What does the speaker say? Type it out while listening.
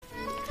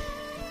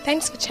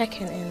Thanks for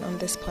checking in on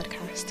this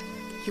podcast.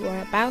 You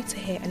are about to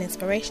hear an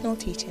inspirational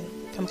teaching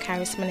from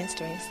Charis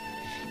Ministries.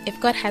 If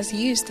God has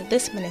used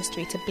this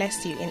ministry to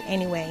bless you in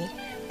any way,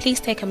 please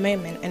take a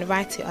moment and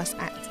write to us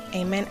at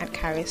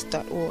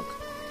amen@charis.org.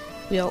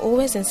 We are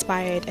always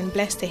inspired and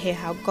blessed to hear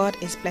how God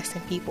is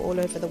blessing people all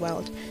over the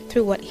world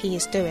through what He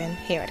is doing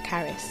here at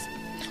Charis.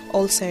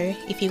 Also,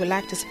 if you would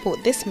like to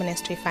support this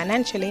ministry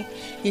financially,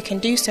 you can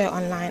do so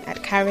online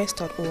at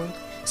charis.org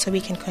so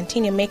we can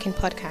continue making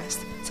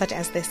podcasts such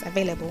as this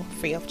available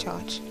free of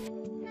charge.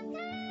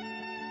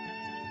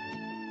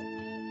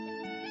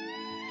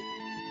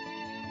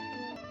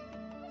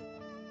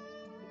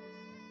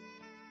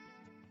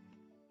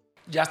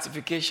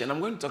 Justification.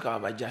 I'm going to talk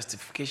about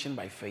justification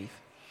by faith.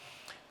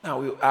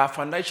 Now, our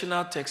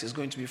foundational text is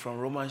going to be from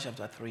Romans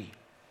chapter 3.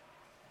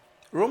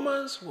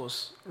 Romans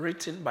was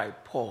written by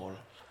Paul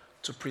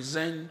to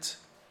present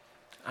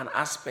an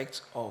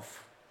aspect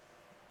of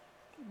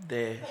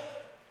the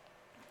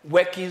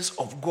workings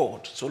of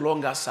God, so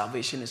long as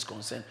salvation is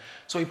concerned.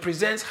 So he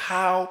presents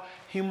how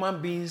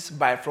human beings,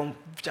 from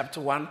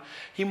chapter 1,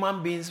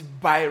 human beings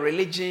by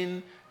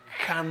religion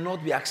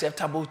cannot be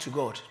acceptable to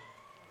God.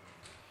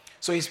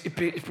 So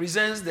it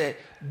presents the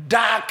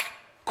dark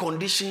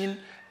condition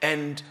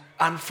and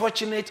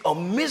unfortunate or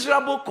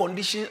miserable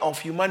condition of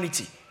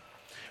humanity,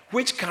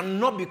 which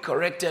cannot be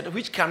corrected,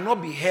 which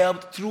cannot be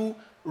helped through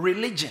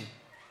religion.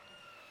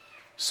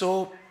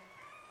 So,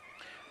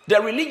 the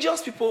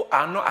religious people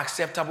are not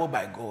acceptable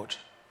by God.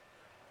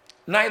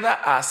 Neither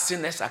are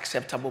sinners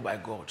acceptable by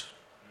God.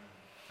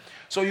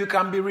 So you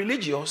can be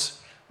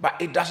religious,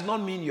 but it does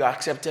not mean you are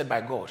accepted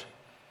by God.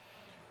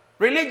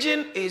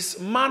 Religion is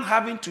man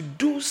having to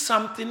do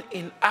something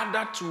in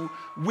order to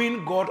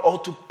win God or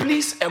to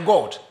please a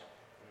God.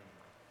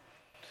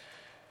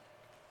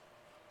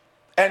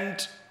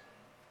 And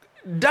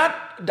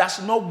that does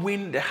not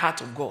win the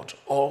heart of God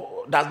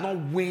or does not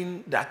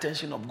win the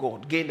attention of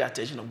God, gain the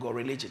attention of God,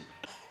 religion.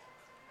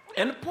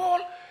 And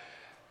Paul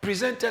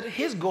presented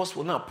his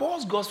gospel. Now,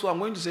 Paul's gospel, I'm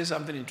going to say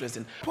something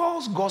interesting.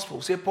 Paul's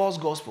gospel, say Paul's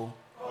gospel.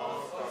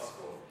 Paul's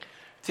gospel.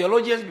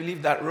 Theologians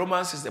believe that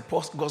Romans is the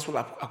gospel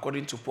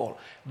according to Paul.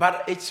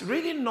 But it's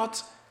really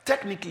not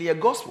technically a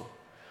gospel.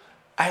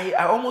 I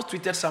almost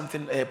tweeted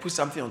something, put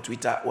something on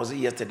Twitter. Was it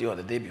yesterday or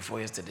the day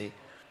before yesterday?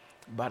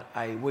 But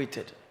I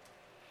waited.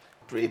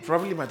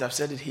 Probably might have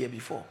said it here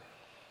before.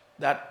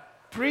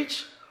 That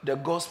preach the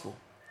gospel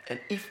and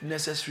if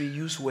necessary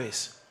use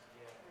words.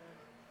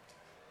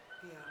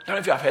 I don't know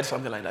if you have heard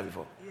something like that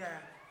before. Yeah.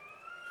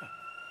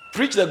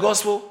 Preach the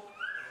gospel.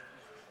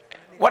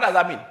 What does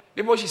that mean?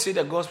 People should say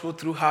the gospel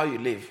through how you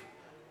live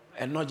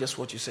and not just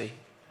what you say,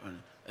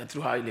 and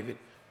through how you live it.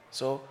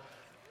 So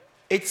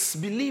it's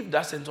believed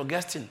that St.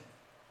 Augustine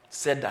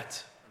said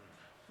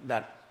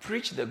that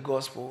preach the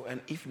gospel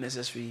and if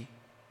necessary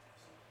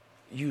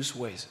use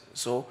words.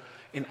 So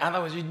in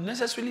other words, you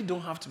necessarily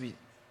don't have to be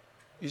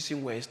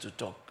using words to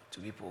talk to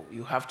people.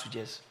 You have to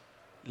just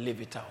live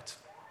it out.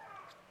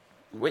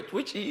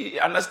 Which you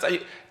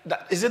understand?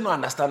 Is it not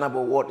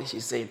understandable what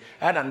she's saying?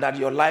 Other than that,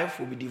 your life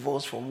will be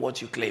divorced from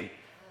what you claim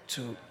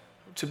to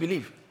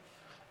believe.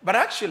 But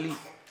actually,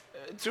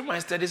 through my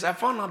studies, I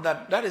found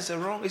out that is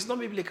wrong. It's not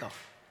biblical.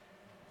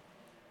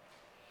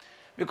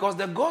 Because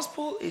the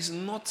gospel is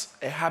not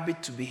a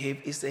habit to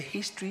behave, it's a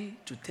history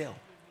to tell.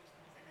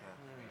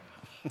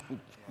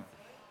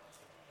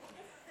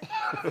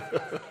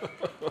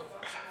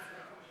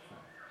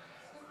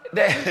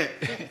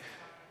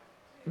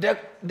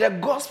 The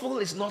gospel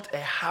is not a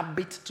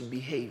habit to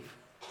behave.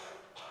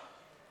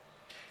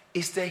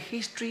 It's the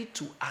history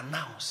to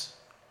announce.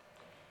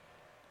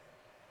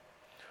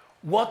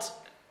 What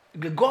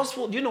the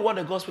gospel, do you know what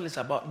the gospel is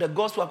about? The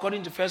gospel,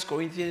 according to 1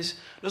 Corinthians,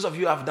 those of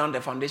you who have done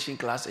the foundation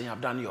class and you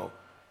have done your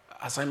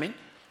assignment.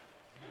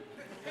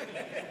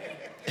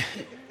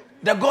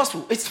 The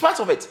gospel, it's part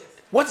of it.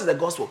 What is the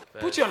gospel?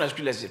 Put it on the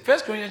screen, let's see. 1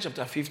 Corinthians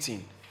chapter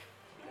 15,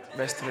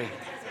 verse 3.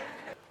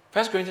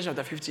 1 Corinthians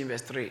chapter 15,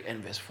 verse 3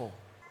 and verse 4.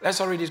 Let's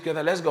all read this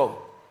together. Let's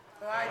go.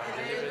 For I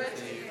delivered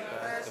to you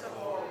first of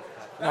all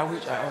That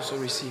which I also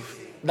received.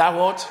 That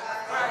what?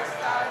 Christ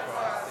died for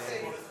our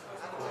sins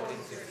according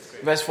to the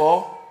Scripture. Verse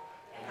 4.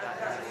 And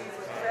that he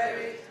was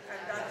buried and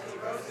that he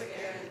rose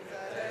again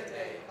the third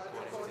day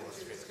according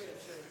to the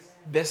Scriptures.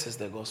 This is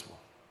the gospel.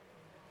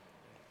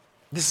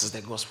 This is the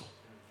gospel.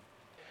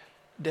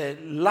 The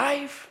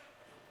life,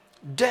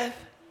 death,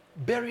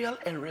 burial,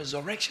 and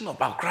resurrection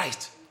of our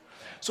Christ.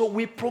 So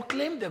we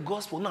proclaim the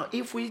gospel. Now,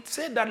 if we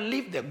say that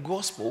live the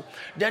gospel,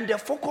 then the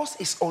focus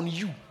is on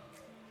you.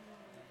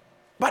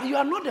 But you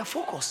are not the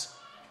focus.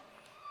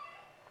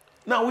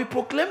 Now, we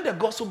proclaim the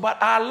gospel,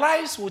 but our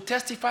lives will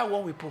testify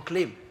what we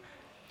proclaim.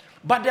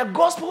 But the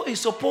gospel is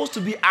supposed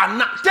to be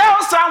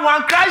tell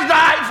someone Christ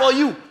died for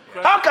you.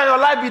 How can your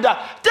life be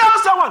that? Tell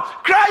someone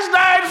Christ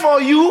died for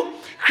you.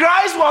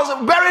 Christ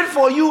was buried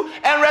for you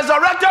and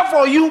resurrected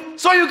for you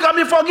so you can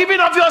be forgiven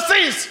of your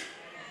sins.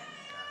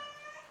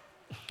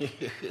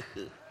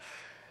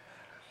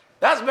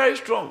 That's very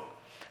strong.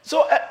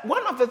 So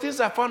one of the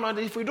things I found out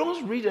is if we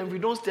don't read and we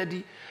don't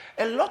study,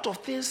 a lot of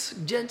things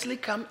gently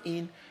come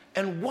in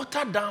and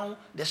water down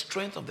the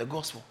strength of the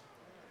gospel.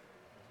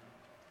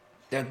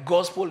 The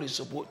gospel is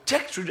supposed,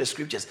 check through the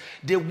scriptures.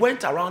 They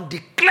went around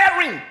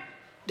declaring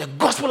the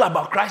gospel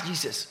about Christ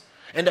Jesus.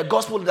 And the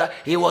gospel that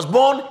he was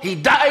born, he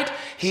died,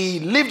 he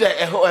lived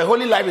a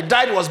holy life, he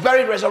died, he was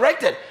buried,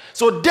 resurrected.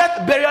 So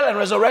death, burial, and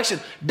resurrection,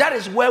 that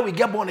is where we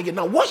get born again.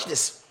 Now watch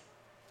this.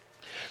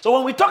 So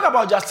when we talk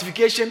about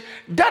justification,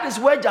 that is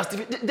where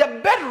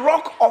the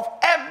bedrock of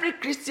every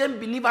Christian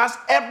believer has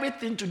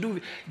everything to do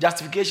with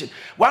justification.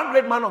 One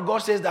great man of God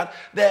says that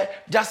the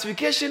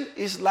justification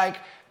is like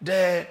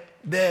the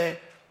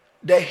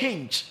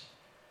hinge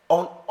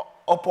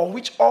upon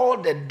which all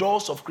the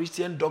doors of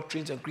Christian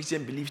doctrines and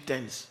Christian belief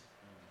turns.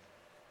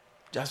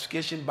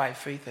 Justification by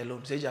faith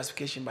alone. Say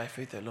justification by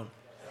faith alone.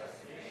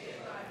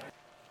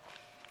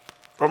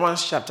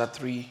 Romans chapter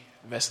 3,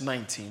 verse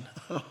 19.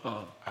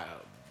 Oh,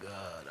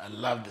 God, I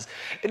love this.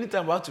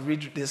 Anytime I'm about to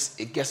read this,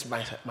 it gets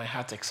my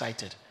heart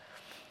excited.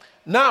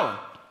 Now,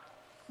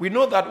 we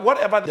know that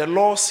whatever the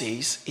law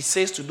says, it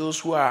says to those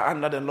who are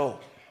under the law,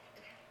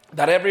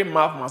 that every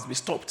mouth must be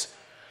stopped,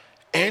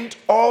 and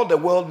all the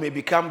world may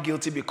become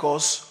guilty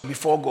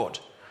before God.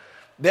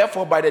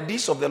 Therefore, by the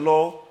deeds of the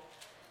law,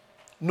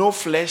 no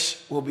flesh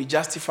will be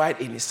justified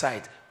in his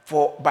sight,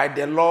 for by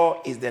the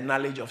law is the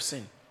knowledge of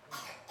sin.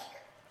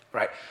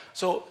 Right?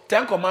 So,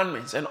 10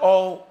 commandments and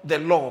all the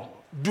law,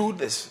 do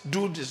this,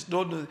 don't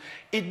do this.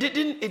 It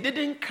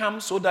didn't come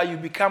so that you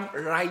become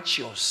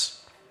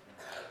righteous.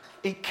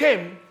 It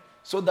came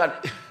so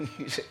that,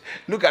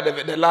 look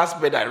at the last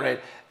bit I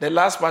read, the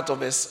last part of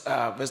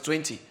verse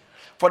 20.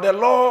 For the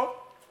law,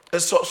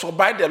 so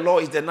by the law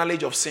is the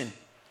knowledge of sin.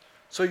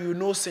 So you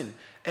know sin.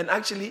 And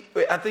actually,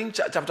 I think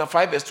chapter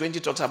 5 verse 20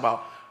 talks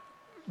about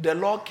the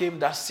law came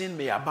that sin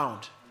may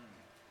abound.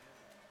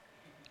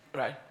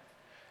 Right?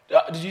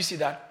 Did you see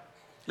that?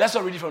 Let's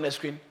not read it from the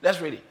screen.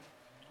 Let's read it.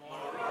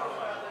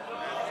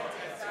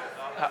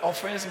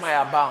 Offense may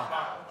abound.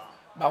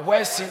 But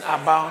where sin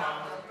abound,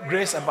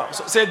 grace abound.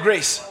 So say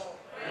grace.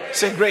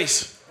 Say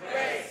grace.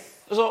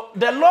 So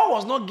the law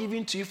was not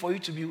given to you for you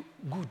to be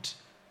good.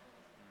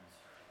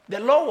 The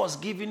law was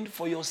given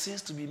for your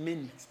sins to be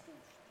many.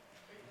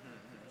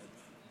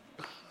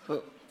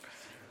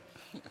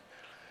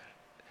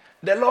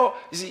 The law,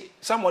 you see,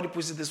 somebody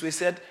puts it this way,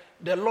 said,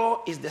 the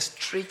law is the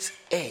straight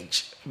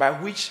edge by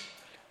which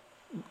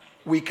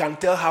we can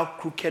tell how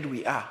crooked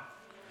we are.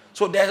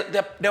 So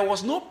there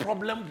was no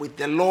problem with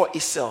the law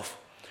itself.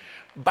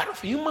 But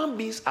human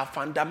beings are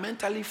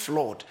fundamentally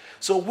flawed.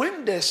 So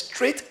when the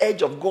straight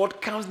edge of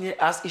God comes near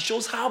us, it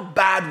shows how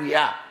bad we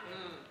are.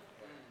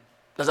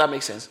 Does that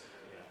make sense?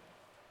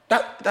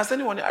 Does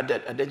anyone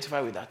identify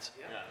with that?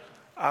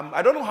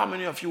 I don't know how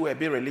many of you were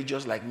being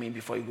religious like me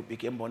before you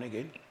became born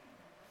again.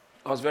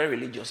 I was very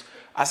religious,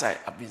 as I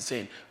have been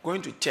saying,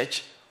 going to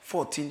church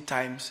 14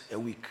 times a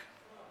week.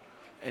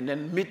 And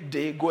then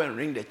midday, go and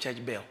ring the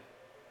church bell.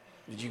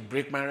 Did you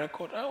break my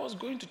record? I was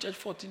going to church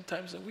 14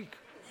 times a week.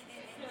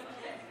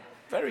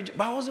 But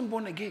I wasn't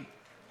born again.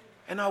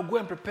 And I'll go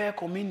and prepare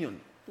communion.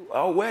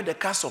 I'll wear the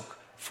cassock,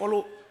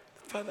 follow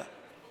further.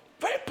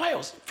 Very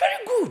pious,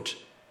 very good.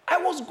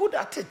 I was good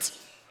at it.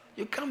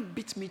 You can't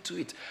beat me to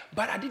it.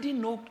 But I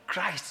didn't know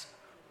Christ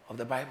of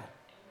the Bible.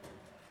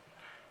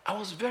 I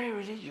was very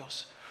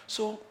religious.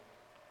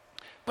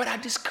 But I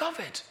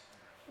discovered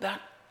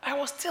that I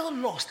was still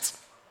lost.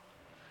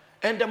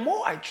 And the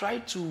more I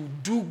tried to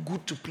do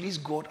good to please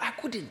God, I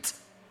couldn't.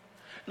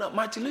 Now,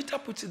 Martin Luther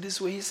puts it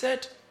this way. He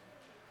said,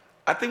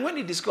 I think when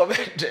he discovered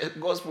the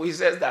gospel, he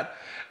says that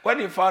when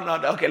he found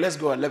out, okay, let's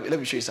go and let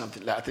me show you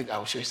something. I think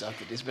I'll show you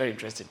something. It's very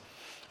interesting.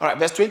 All right,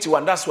 verse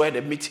 21, that's where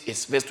the meat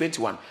is. Verse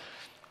 21.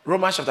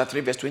 Romans chapter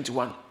 3, verse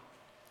 21.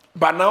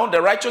 But now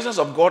the righteousness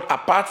of God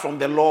apart from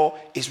the law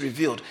is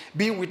revealed,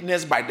 being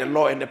witnessed by the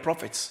law and the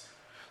prophets.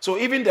 So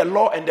even the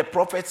law and the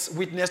prophets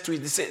witness to it.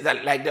 They say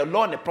that, like the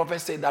law and the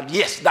prophets say that,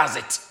 yes, that's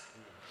it.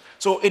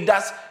 So it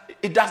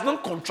does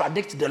not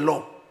contradict the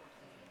law.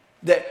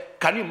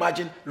 Can you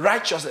imagine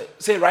righteousness?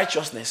 Say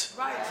righteousness.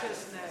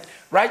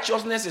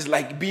 Righteousness is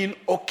like being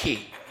okay,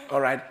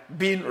 all right,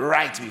 being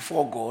right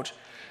before God.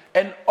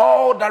 And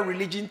all that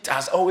religion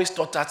has always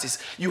taught us is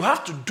you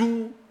have to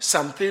do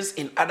some things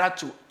in order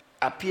to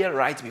appear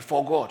right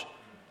before God.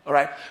 All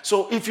right?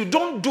 So if you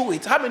don't do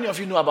it, how many of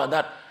you know about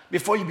that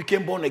before you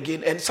became born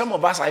again? And some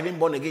of us are even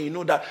born again. You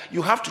know that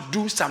you have to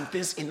do some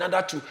things in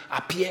order to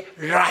appear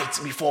right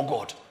before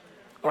God.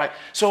 All right?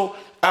 So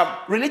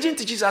religion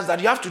teaches us that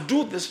you have to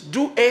do this,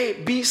 do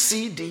A, B,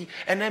 C, D,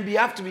 and then you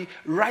have to be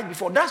right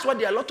before. That's why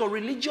there are a lot of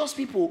religious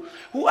people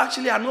who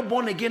actually are not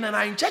born again and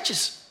are in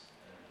churches.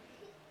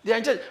 They are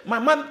in church. My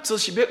mom, till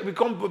she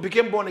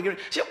became born again,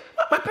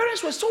 my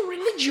parents were so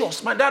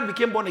religious. My dad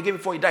became born again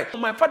before he died.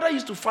 My father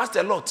used to fast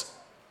a lot.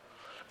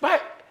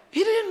 But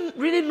he didn't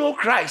really know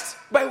Christ.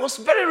 But he was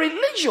very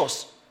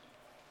religious.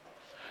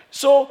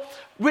 So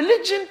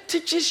religion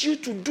teaches you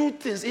to do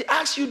things. It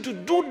asks you to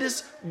do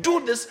this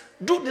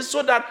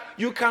so that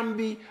you can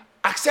be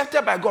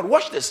accepted by God.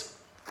 Watch this.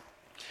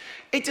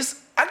 It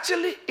is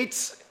actually,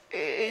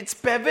 it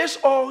pervades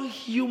all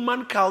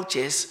human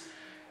cultures,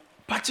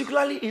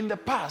 particularly in the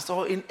past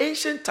or in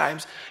ancient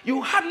times.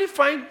 You hardly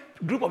find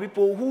a group of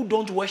people who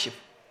don't worship.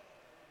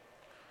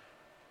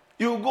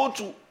 You go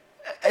to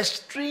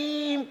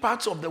extreme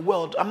parts of the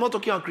world. I'm not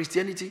talking about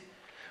Christianity.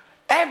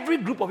 Every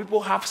group of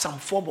people have some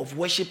form of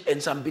worship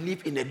and some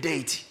belief in a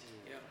deity.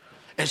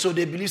 And so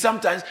they believe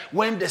sometimes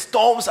when the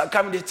storms are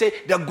coming, they say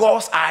the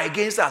gods are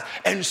against us.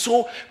 And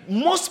so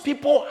most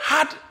people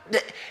had,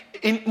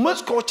 in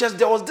most cultures,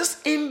 there was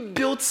this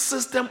inbuilt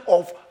system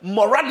of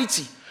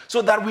morality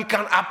so that we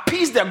can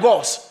appease the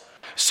gods.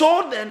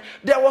 So then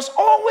there was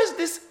always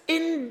this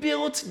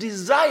inbuilt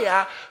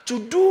desire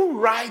to do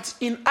right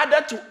in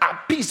order to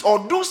appease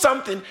or do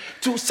something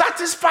to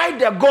satisfy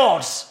the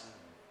gods.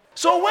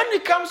 So when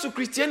it comes to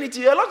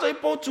Christianity, a lot of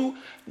people to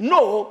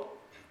know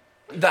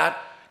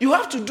that you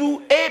have to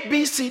do A,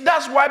 B, C.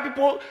 That's why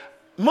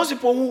most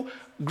people who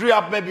grew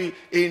up maybe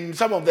in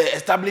some of the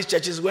established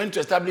churches, went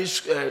to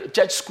established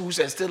church schools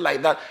and still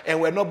like that,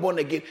 and were not born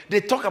again, they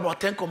talk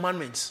about 10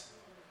 commandments.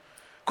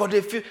 Because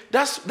they feel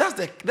that's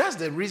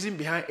the reason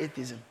behind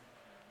atheism.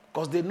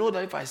 Because they know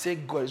that if I say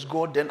God is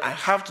God, then I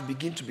have to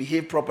begin to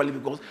behave properly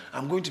because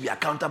I'm going to be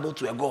accountable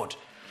to a God.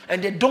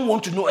 And they don't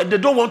want to know,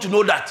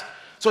 that.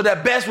 So the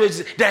best way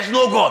is there's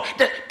no God.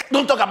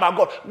 Don't talk about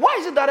God. Why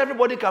is it that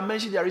everybody can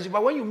mention their religion,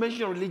 but when you mention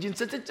your religion,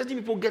 certain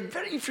people get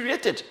very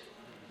infuriated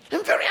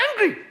and very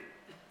angry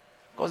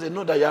because they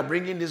know that you are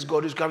bringing this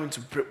God who's coming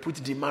to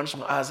put demands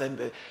on us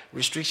and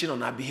restriction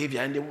on our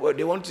behavior, and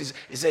they want to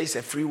say it's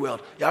a free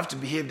world. You have to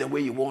behave the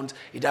way you want.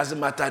 It doesn't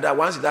matter that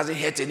once it doesn't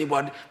hurt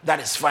anybody, that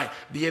is fine.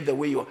 Behave the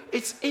way you want.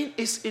 It's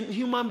in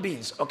human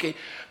beings. Okay.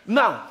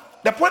 Now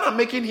the point I'm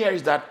making here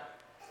is that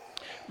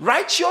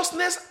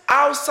righteousness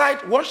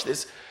outside, watch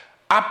this,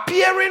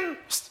 appearing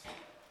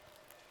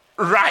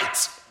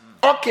right,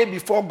 okay,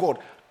 before God,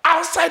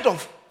 outside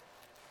of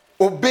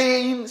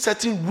obeying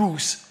certain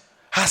rules,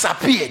 has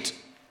appeared.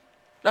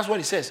 That's what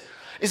it says.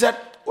 It said,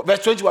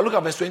 verse 21, look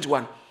at verse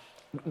 21.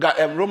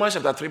 Romans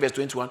chapter 3, verse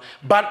 21.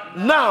 But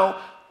now,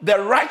 the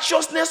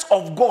righteousness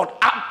of God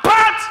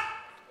apart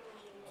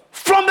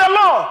from the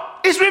law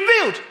is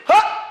revealed.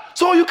 Huh?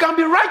 So you can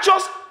be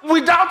righteous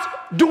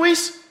without doing.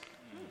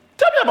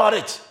 Tell me about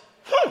it.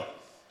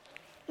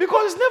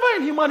 Because it's never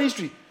in human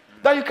history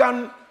that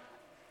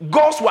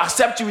gods will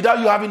accept you without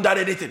you having done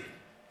anything.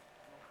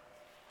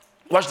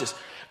 Watch this.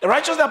 The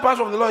righteousness apart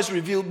from the law is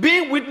revealed,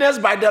 being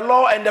witnessed by the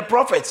law and the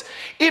prophets,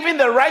 even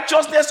the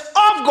righteousness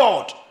of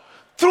God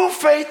through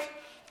faith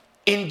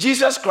in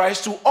Jesus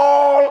Christ to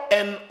all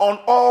and on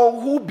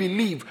all who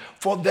believe.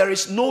 For there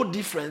is no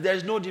difference. There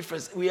is no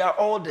difference. We are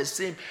all the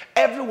same.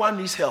 Everyone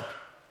needs help.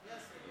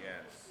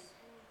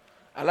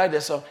 I like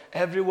the song.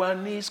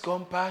 Everyone needs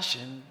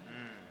compassion.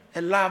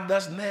 A love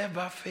that's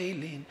never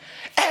failing.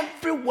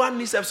 Everyone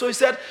needs help. So he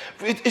said,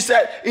 it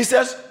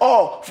says,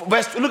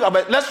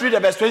 let's read the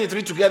verse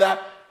 23 together.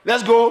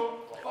 Let's go.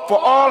 For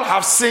all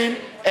have sinned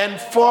and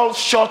fall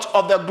short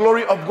of the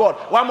glory of God.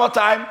 One more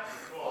time.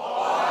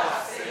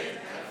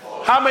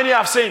 How many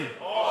have sinned?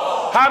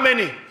 How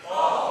many?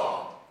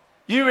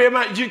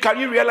 Can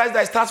you realize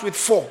that it starts with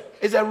 4?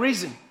 It's a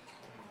reason.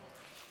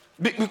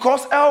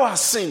 Because all have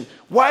sinned.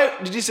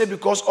 Why did he say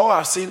because all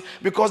have sinned?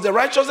 Because the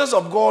righteousness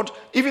of God,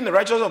 even the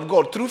righteousness of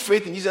God, through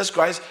faith in Jesus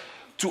Christ,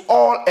 to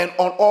all and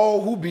on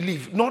all who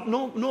believe.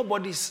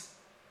 Nobody's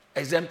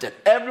exempted.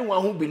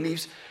 Everyone who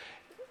believes,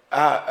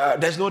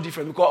 there's no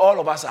difference because all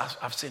of us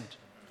have sinned.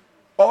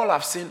 All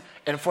have sinned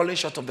and fallen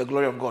short of the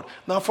glory of God.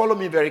 Now follow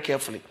me very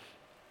carefully.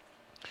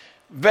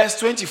 Verse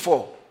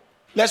 24.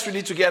 Let's read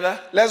it together.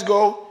 Let's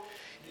go.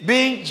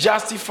 Being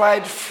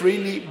justified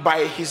freely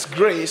by his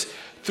grace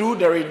through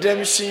the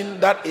redemption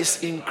that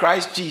is in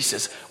Christ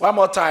Jesus. One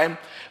more time.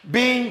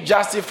 Being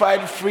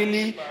justified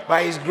freely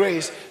by his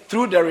grace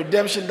through the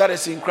redemption that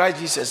is in Christ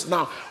Jesus.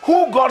 Now,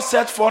 who God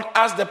set forth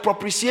as the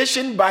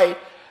propitiation by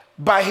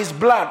his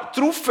blood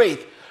through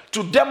faith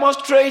to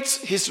demonstrate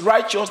his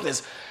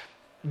righteousness.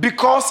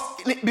 Because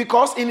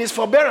in his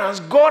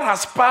forbearance, God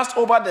has passed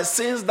over the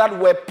sins that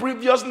were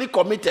previously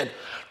committed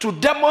to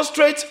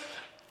demonstrate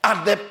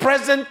at the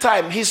present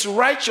time his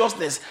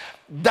righteousness,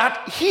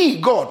 that he,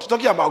 God,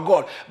 talking about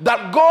God,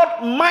 that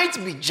God might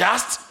be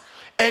just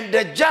and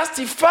the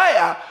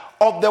justifier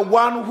of the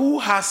one who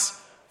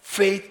has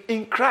faith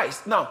in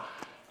Christ. Now,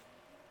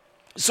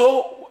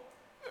 so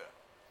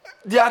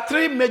there are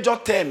 3 major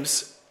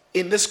terms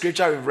in this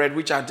scripture we've read,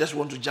 which I just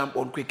want to jump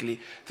on quickly.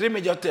 3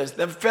 major terms.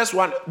 The first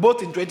one,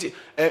 both in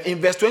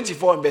verse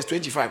 24 and verse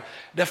 25.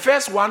 The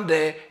first one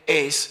there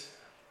is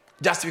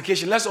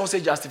justification. Let's all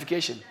say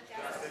justification.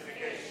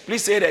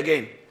 Please say it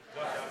again.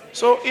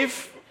 So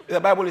if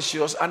the Bible is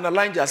yours,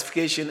 underline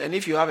justification, and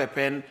if you have a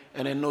pen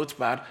and a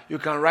notepad, you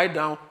can write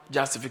down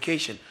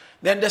justification.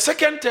 Then the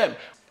second term,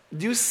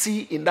 do you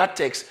see in that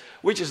text,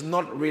 which is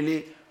not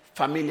really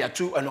familiar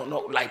to, and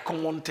not like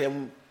common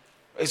term,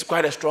 it's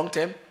quite a strong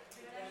term.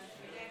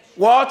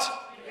 What?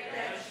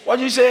 Redemption. What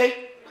do you say?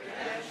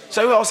 Redemption.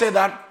 So we all say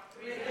that.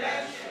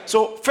 Redemption.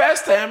 So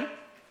first term,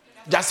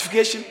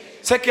 justification.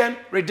 Second,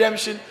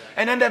 redemption.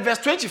 And then the verse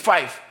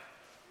 25.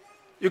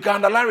 You can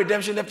underline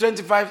redemption.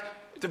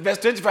 Verse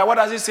 25. What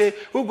does it say?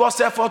 Who God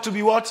set forth to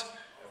be what?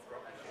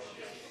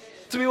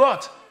 To be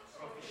what?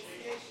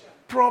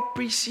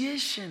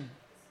 Propitiation.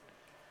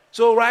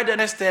 So write the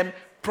next term,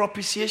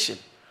 propitiation.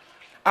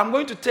 I'm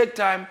going to take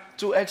time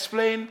to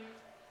explain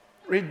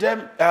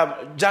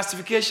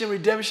justification,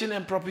 redemption,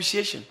 and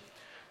propitiation.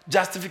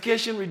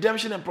 Justification,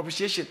 redemption, and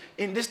propitiation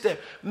in this term.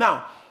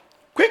 Now,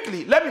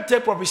 quickly, let me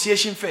take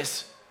propitiation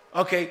first.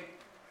 Okay.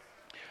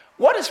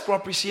 What is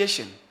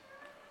propitiation?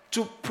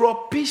 To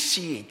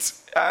propitiate.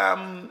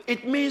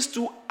 It means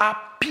to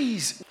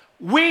appease,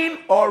 win,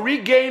 or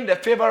regain the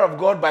favor of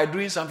God by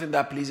doing something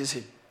that pleases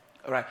Him.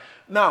 All right.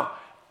 Now,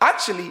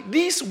 actually,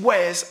 these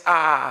words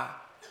are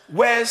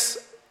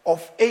words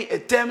of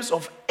terms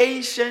of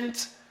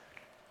ancient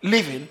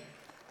living,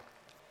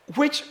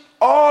 which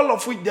all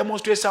of which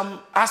demonstrate some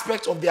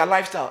aspects of their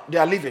lifestyle,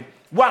 their living.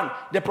 One,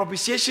 the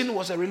propitiation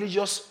was a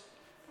religious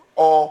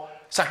or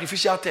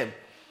sacrificial term.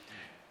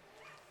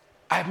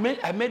 I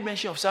made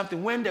mention of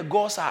something. When the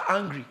gods are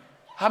angry,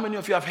 how many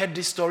of you have heard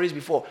these stories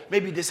before?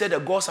 Maybe they said the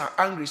gods are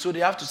angry, so they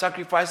have to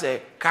sacrifice a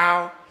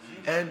cow,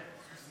 and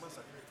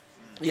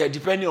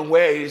depending on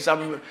where it is,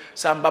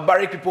 some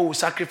barbaric people will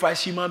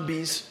sacrifice human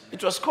beings.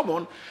 It was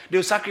common. They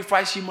will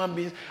sacrifice human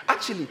beings.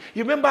 Actually,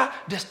 you remember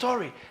the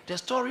story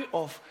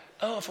of,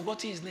 I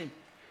forgot his name,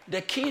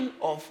 the king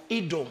of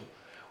Edom.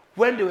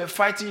 When they were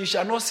fighting, you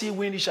shall not see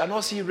wind, you shall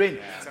not see rain.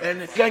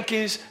 And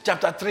Kings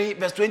chapter 3,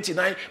 verse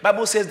 29,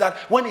 Bible says that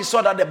when he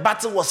saw that the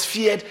battle was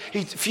fierce,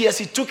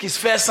 he took his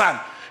first son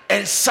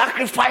and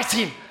sacrificed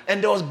him.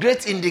 And there was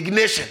great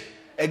indignation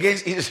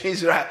against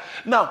Israel.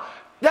 Now,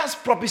 that's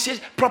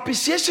propitiation.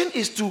 Propitiation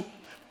is to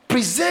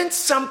present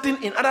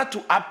something in order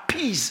to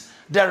appease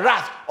the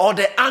wrath or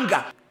the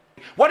anger.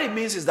 What it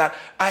means is that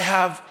I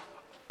have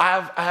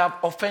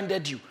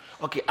offended you.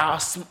 Okay, I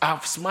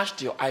have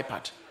smashed your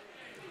iPad.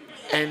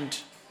 And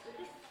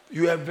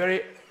you are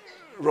very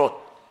wroth.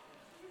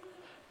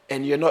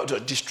 And you're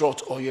not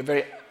distraught or you're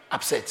very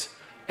upset.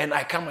 And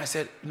I come, I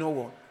said, you know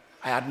what?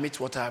 I admit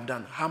what I have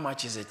done. How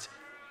much is it?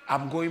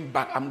 I'm going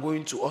back. I'm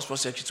going to Oxford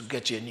Secretary to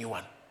get you a new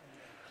one.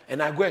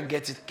 And I go and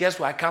get it. Guess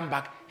what? I come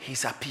back,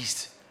 he's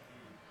appeased.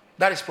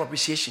 That is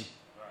propitiation.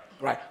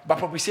 Right? But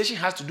propitiation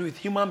has to do with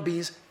human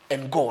beings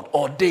and God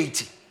or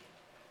deity.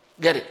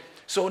 Get it?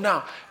 So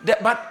now,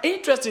 but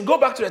interesting, go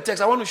back to the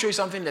text. I want to show you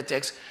something in the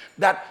text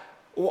that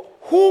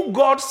who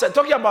God said,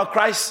 talking about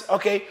Christ,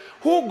 okay,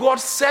 who God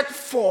set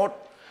forth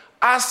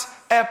as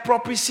a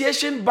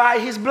propitiation by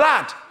his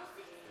blood.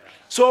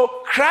 So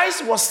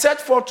Christ was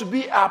set forth to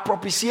be our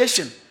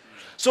propitiation.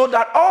 So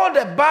that all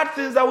the bad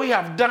things that we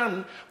have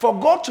done for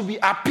God to be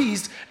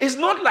appeased is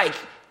not like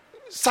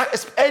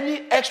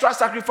any extra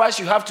sacrifice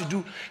you have to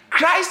do.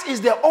 Christ is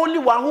the only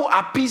one who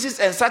appeases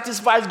and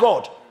satisfies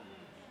God.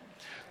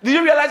 Did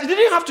you realize he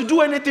didn't have to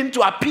do anything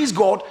to appease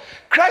God?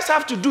 Christ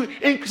have to do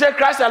it. Say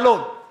Christ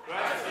alone.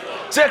 Christ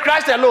alone. Say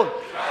Christ alone.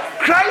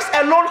 Christ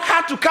alone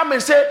had to come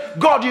and say,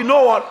 God, you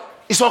know what?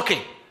 It's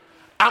okay.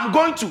 I'm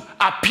going to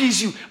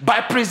appease you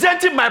by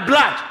presenting my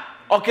blood.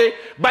 Okay,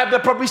 by the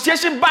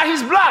propitiation by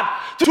his blood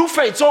through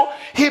faith. So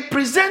he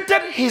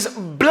presented his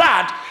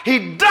blood.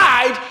 He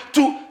died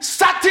to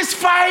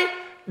satisfy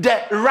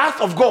the wrath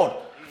of God.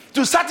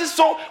 To satisfy.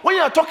 So when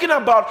you are talking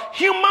about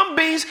human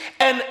beings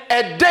and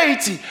a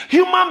deity,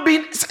 human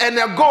beings and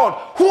a God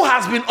who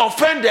has been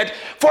offended,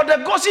 for the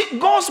gods,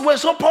 gods were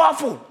so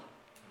powerful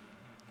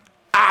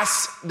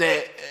as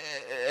the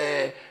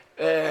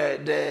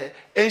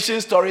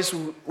ancient stories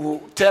will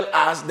tell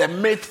us, the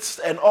myths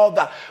and all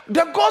that.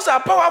 The gods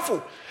are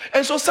powerful.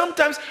 And so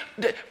sometimes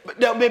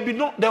there may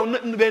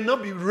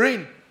not be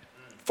rain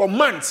for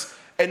months.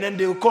 And then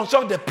they will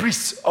consult the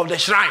priests of the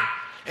shrine.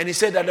 And he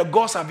said that the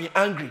gods have been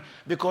angry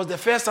because the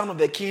first son of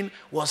the king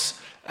was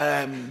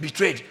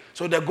betrayed.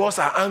 So the gods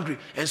are angry.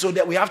 And so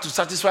that we have to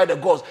satisfy the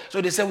gods. So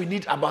they said we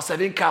need about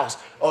 7 cows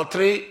or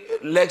 3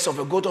 legs of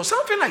a goat or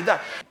something like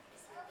that.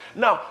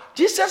 Now,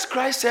 Jesus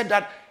Christ said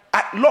that,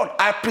 Lord,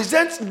 I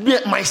present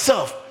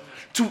myself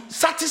to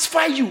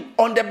satisfy you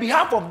on the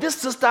behalf of this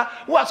sister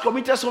who has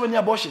committed so many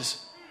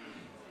abortions.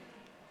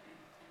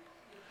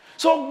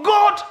 So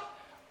God,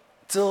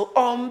 till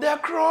on the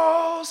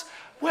cross,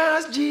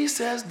 whereas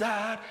Jesus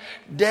died,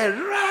 the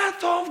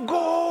wrath of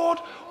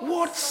God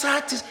would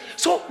satisfy.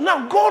 So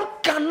now God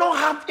cannot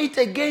have it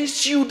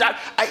against you that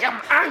I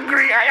am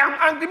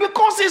angry,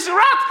 because his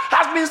wrath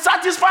has been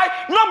satisfied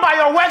not by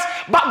your works,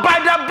 but by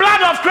the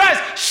blood of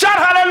Christ. Shout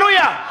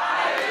hallelujah.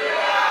 Hallelujah.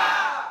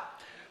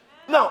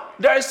 Now,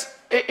 there is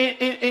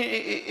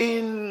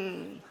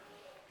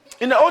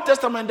in the Old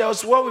Testament, there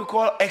was what we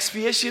call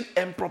expiation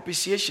and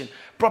propitiation.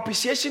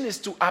 Propitiation is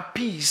to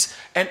appease,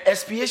 and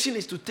expiation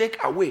is to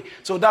take away.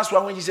 So that's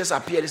why when Jesus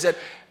appeared, he said,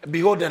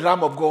 behold the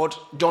Lamb of God.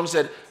 John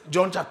said,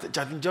 John chapter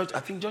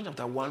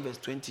 1, verse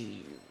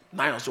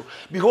 29 or so.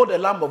 Behold the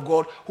Lamb of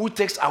God who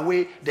takes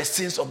away the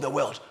sins of the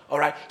world. All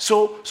right.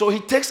 So he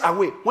takes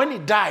away. When he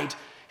died,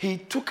 he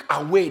took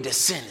away the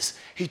sins.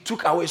 He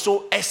took away.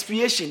 So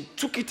expiation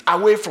took it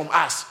away from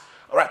us.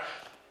 All right.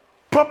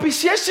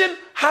 Propitiation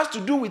has to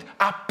do with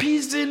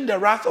appeasing the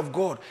wrath of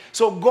God.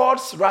 So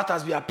God's wrath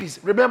has been appeased.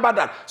 Remember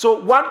that. So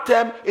one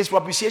term is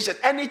propitiation.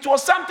 And it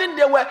was something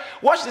they were,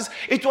 watch this,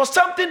 it was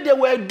something they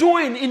were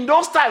doing in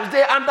those times.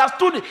 They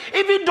understood it.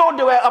 Even though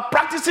they were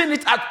practicing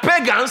it as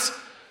pagans,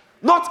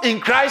 not in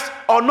Christ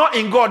or not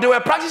in God. They were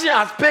practicing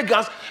as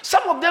pagans.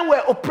 Some of them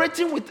were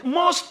operating with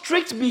more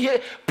strict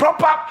behavior,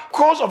 proper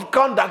codes of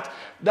conduct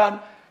than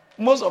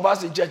most of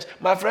us in church.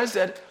 My friend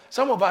said,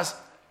 some of us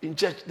in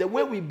church, the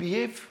way we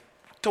behave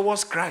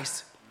towards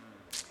Christ,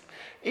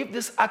 if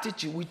this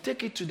attitude, we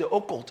take it to the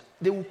occult,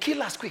 they will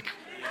kill us quick.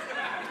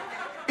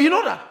 You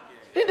know that?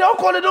 In the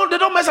occult, they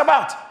don't mess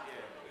about.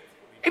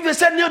 If they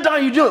say kneel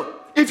down, you do.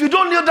 If you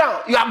don't kneel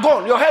down, you are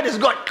gone. Your head is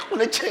gone.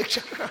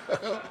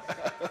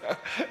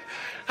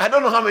 I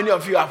don't know how many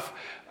of you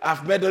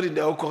have meddled in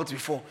the occult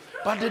before,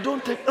 but they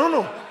don't take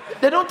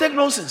they don't take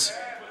nonsense.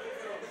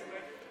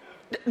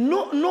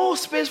 No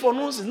space for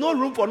nonsense. No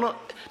room for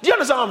nonsense. Do you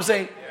understand what I'm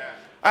saying?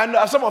 Yeah.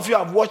 And some of you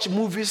have watched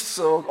movies,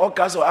 all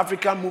kinds of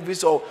African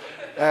movies, or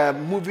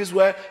movies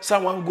where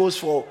someone goes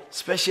for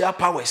special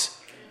powers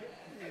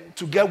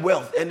to get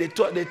wealth, and they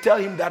tell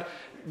him that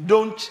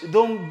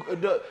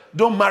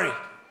don't marry.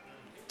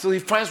 So he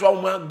finds one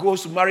woman,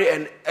 goes to marry,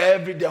 and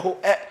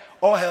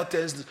all hell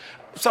turns.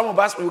 Some of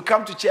us, when we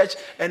come to church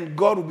and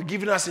God will be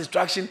giving us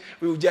instruction,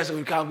 we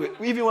can't wait.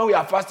 Even when we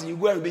are fasting, you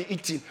go and be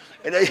eating.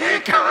 And then you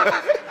come,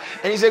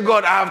 and you say,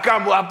 God, I have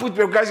come, but I put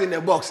Christ in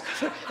a box.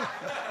 All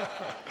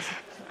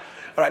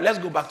right, let's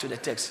go back to the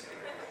text.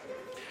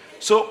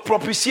 So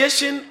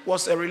propitiation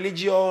was a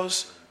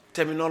religious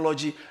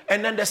terminology.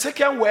 And then the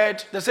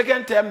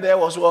second term there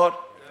was what?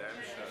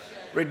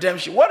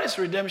 Redemption. What is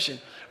redemption?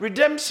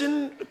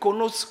 Redemption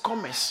connotes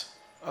commerce.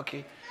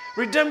 Okay.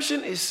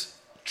 Redemption is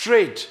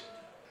trade.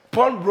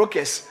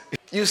 Pawnbrokers.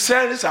 You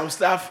sell some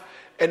stuff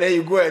and then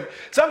you go and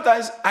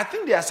sometimes I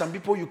think there are some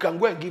people you can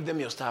go and give them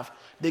your stuff.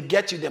 They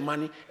get you the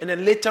money and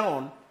then later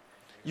on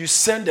you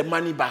send the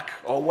money back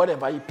or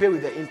whatever. You pay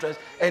with the interest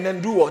and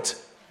then do what?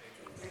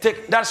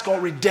 That's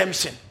called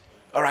redemption.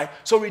 All right.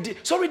 So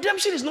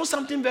redemption is not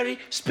something very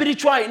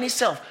spiritual in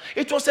itself.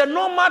 It was a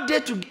normal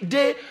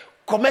day-to-day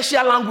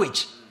commercial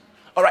language.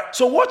 All right,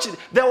 so watch it.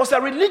 There was a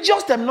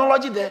religious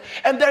terminology there,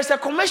 and there is a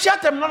commercial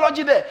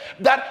terminology there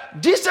that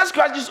Jesus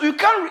Christ, you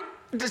can't,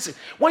 listen,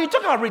 when you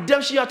talk about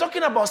redemption, you are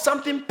talking about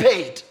something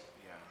paid.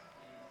 Yeah.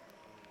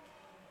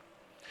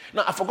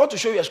 Now, I forgot to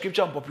show you a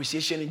scripture on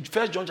propitiation in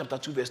 1 John chapter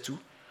 2, verse 2,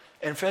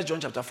 and 1 John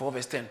chapter 4,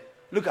 verse 10.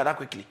 Look at that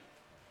quickly.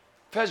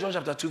 1 John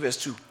chapter 2,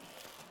 verse 2.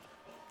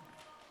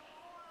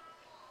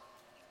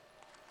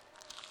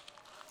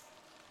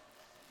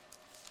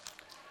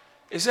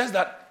 It says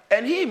that,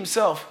 and he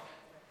himself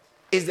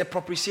is the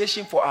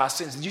propitiation for our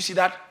sins. Did you see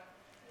that?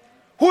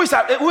 Who is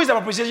the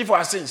propitiation for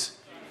our sins?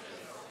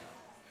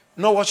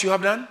 Know what you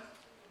have done?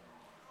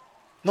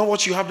 Know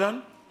what you have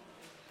done?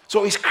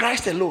 So it's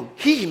Christ alone.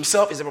 He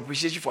himself is the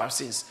propitiation for our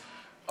sins.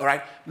 All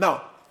right?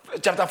 Now,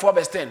 chapter 4,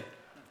 verse 10.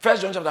 1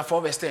 John chapter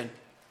 4, verse 10.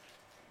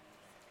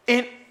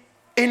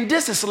 In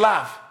this is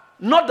love.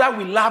 Not that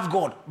we love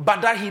God,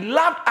 but that he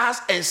loved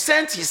us and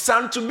sent his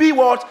son to be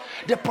what?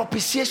 The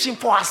propitiation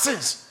for our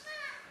sins.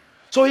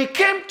 So he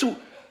came to...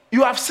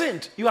 You have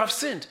sinned. You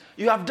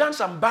have done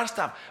some bad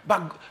stuff.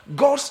 But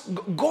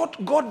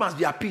God must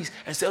be appeased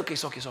and say, okay,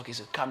 it's okay.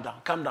 Calm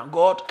down.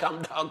 God,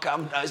 calm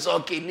down. It's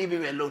okay. Leave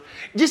him alone.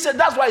 Jesus,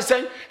 that's why he's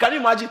saying, can you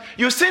imagine?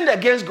 You sinned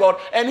against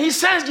God and he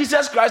sends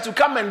Jesus Christ to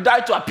come and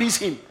die to appease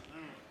him.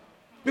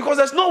 Because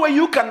there's no way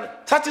you can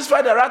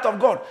satisfy the wrath of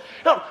God.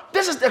 Now,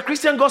 this is the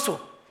Christian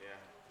gospel.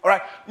 All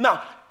right.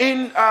 Now,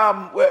 in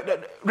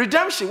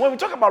redemption, when we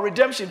talk about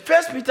redemption,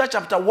 1 Peter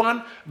chapter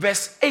 1,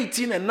 verse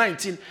 18 and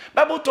 19,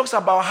 Bible talks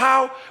about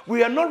how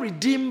we are not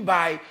redeemed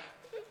by,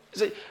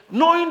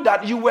 knowing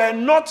that you were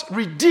not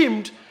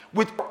redeemed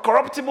with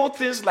corruptible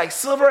things like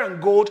silver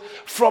and gold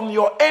from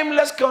your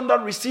aimless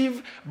conduct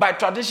received by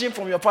tradition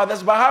from your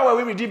fathers. But how are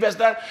we redeemed?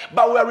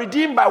 But we are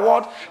redeemed by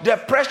what? The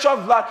precious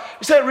blood.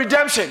 You say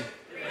redemption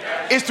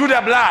is through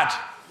the blood.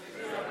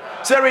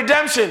 Say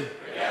redemption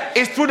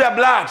is through the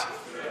blood.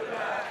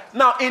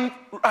 Now,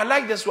 I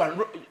like this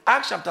one.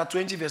 Acts chapter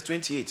 20, verse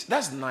 28.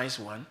 That's a nice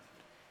one.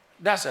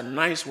 That's a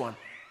nice one.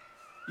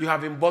 You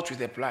have been bought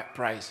with a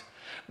price.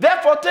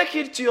 Therefore, take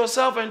it to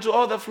yourself and to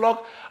all the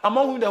flock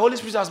among whom the Holy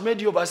Spirit has made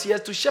you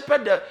overseers to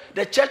shepherd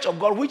the church of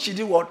God, which he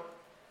did what?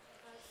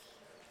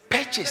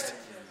 Purchased.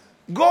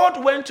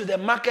 God went to the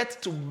market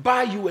to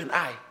buy you and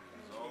I.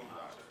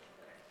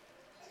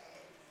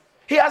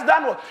 He has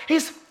done what?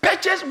 He's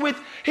purchased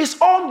with his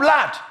own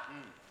blood.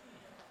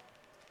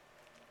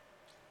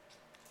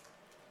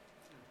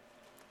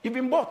 You've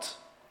been bought.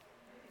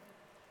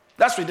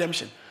 That's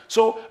redemption.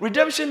 So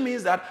redemption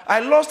means that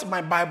I lost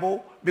my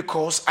Bible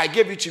because I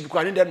gave it to you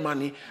because I needed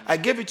money. I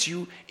gave it to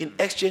you in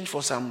exchange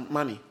for some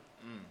money.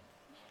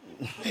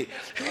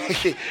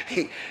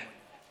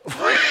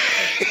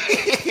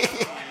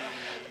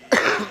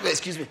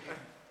 Excuse me.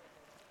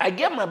 I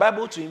gave my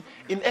Bible to him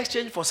in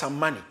exchange for some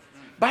money.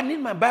 But I need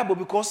my Bible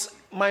because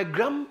my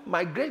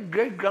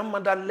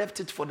great-great-grandmother left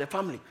it for the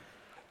family.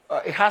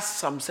 it has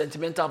some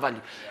sentimental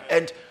value.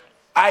 And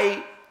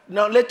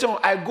now later on,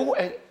 I go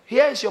and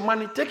here is your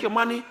money, take your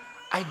money,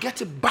 I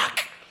get it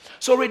back.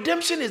 So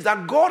redemption is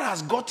that God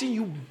has gotten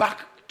you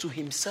back to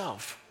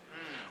himself.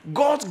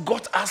 God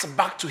got us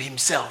back to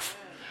himself.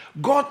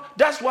 God,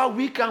 that's why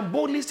we can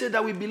boldly say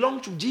that we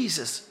belong to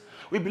Jesus.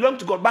 We belong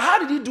to God. But how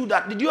did he do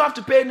that? Did you have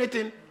to pay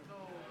anything? No.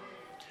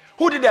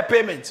 Who did the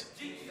payment?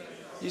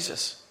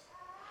 Jesus.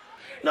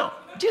 Now,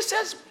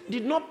 Jesus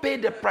did not pay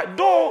the price.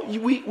 Though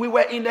we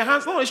were in the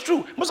hands, no, it's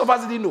true. Most of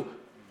us didn't know.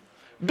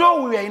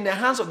 Though we were in the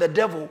hands of the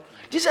devil,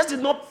 Jesus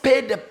did not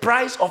pay the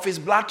price of his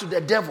blood to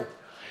the devil.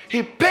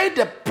 He paid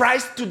the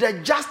price to the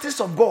justice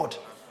of God.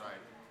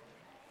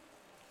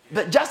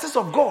 The justice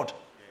of God.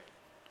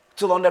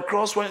 Till on the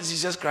cross when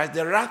Jesus Christ,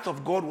 the wrath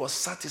of God was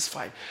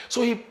satisfied.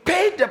 So he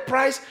paid the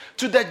price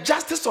to the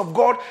justice of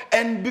God.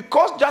 And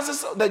because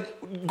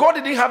God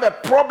didn't have a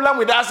problem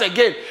with us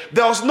again.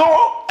 There was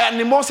no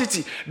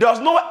animosity. There was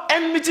no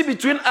enmity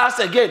between us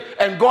again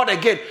and God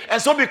again.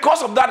 And so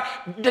because of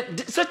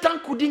that,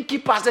 Satan couldn't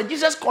keep us. And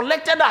Jesus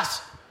collected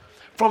us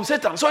from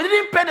Satan. So he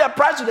didn't pay the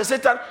price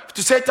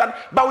to Satan,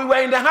 but we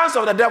were in the hands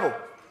of the devil.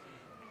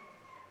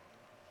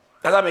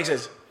 Does that make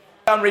sense?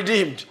 I'm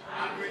redeemed.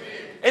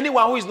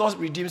 Anyone who is not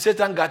redeemed,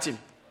 Satan got him.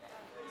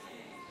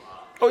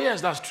 Oh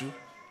yes, that's true.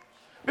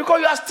 Because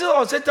you are still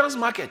on Satan's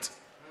market.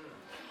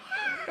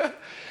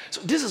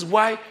 So this is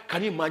why,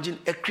 can you imagine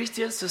a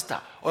Christian sister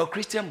or a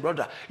Christian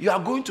brother, you are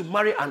going to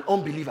marry an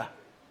unbeliever.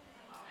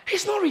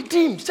 He's not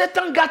redeemed.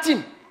 Satan got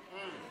him.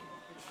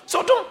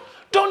 So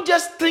don't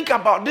just think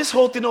about this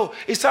whole thing. Oh,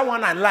 it's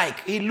someone I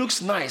like. He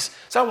looks nice.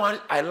 Someone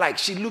I like.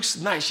 She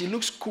looks nice. She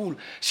looks cool.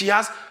 She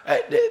has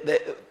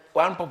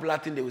one popular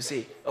thing they will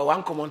say, or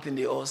one common thing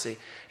they all say,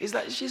 is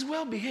that she's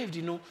well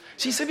behaved,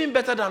 She's even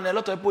better than a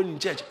lot of people in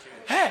church.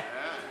 Hey.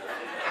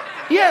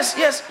 Yes.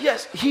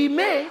 She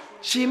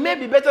may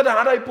be better than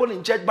other people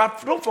in church,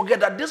 but don't forget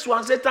that this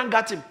one, Satan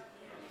got him.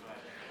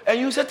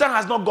 And Satan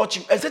has not got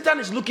you. And Satan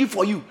is looking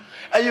for you.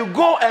 And you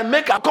go and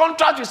make a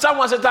contract with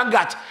someone Satan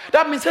got.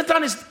 That means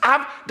Satan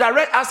have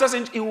direct access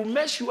and it will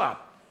mess you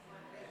up.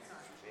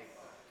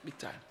 Big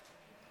time.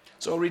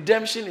 So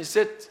redemption is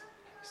set.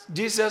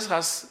 Jesus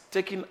has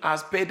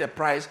paid the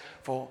price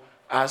for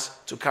us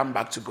to come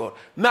back to God.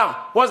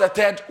 Now, what's the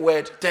third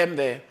term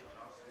there?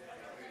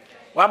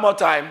 One more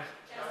time.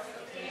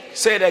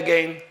 Say it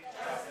again.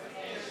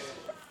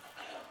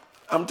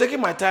 I'm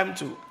taking my time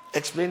to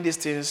explain these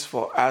things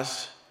for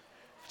us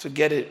to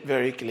get it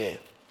very clear.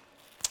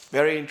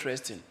 Very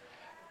interesting.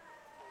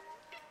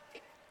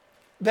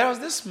 There was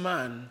this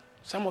man,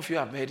 some of you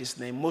have heard his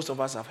name, most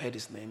of us have heard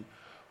his name,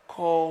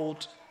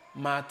 called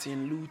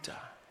Martin Luther.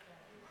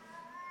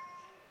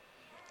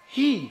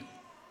 In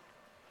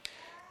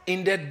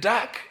the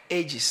Dark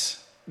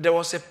Ages, there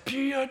was a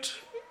period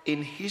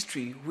in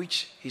history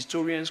which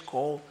historians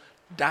call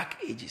Dark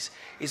Ages.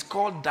 It's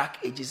called Dark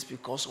Ages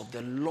because of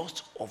the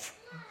loss of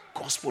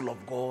gospel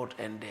of God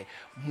and the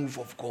move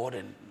of God,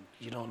 and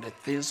the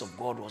things of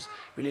God was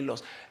really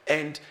lost.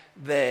 And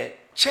the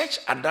church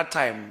at that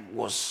time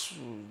was,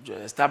 the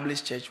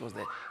established church was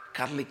the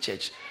Catholic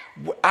Church.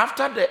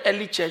 After the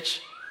early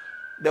church,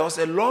 there was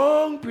a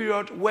long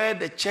period where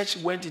the church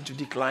went into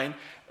decline,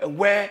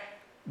 where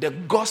the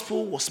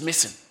gospel was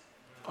missing.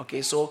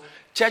 Okay, so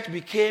church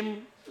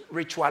became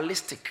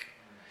ritualistic.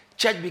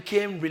 Church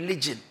became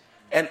religion.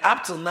 And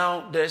up till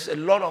now, there's a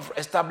lot of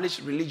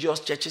established religious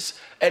churches.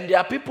 And there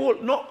are people,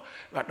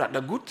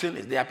 the good thing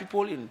is there are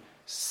people in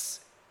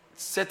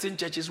certain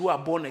churches who are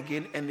born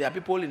again, and there are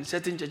people in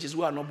certain churches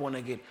who are not born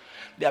again.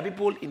 There are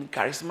people in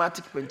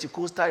charismatic,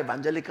 Pentecostal,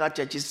 evangelical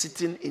churches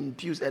sitting in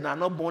pews and are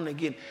not born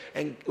again.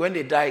 And when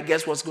they die,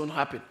 guess what's going to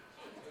happen?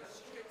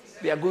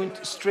 They are going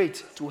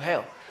straight to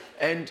hell.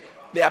 And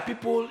there are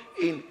people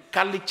in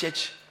Catholic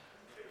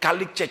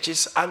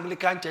churches,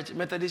 Anglican church,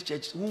 Methodist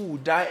church, who will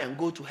die and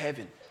go to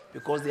heaven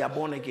because they are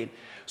born again.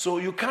 So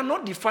you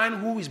cannot define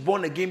who is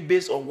born again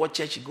based on what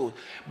church he goes.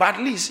 But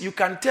at least you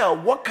can tell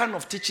what kind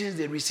of teachings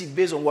they receive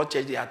based on what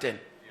church they attend.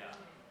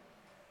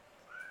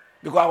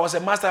 Because I was a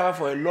master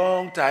for a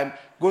long time,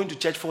 going to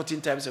church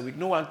 14 times a week.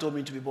 No one told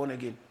me to be born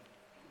again.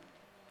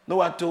 No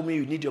one told me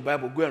you need your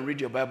Bible. Go and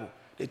read your Bible.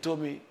 They told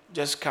me,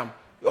 just come.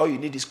 All you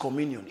need is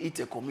communion. Eat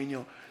a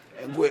communion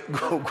and go.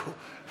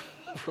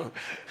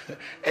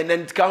 And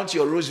then count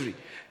your rosary.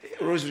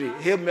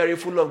 Hail Mary,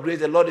 full of grace,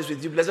 the Lord is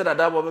with you. Blessed are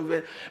thou.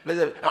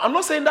 Blessed. I'm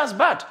not saying that's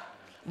bad.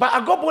 But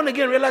I got born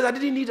again and realized I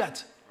didn't need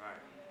that.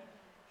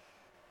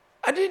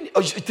 I didn't.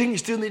 Oh, you think you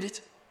still need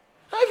it?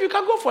 Now, if you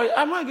can go for it,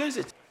 I'm not against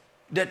it.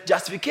 The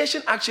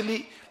justification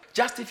actually,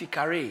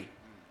 justificare,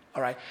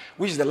 all right,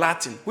 which is the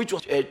Latin, which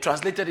was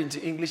translated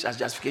into English as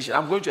justification.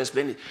 I'm going to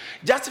explain it.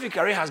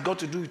 Justificare has got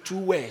to do with two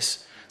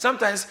words.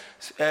 Sometimes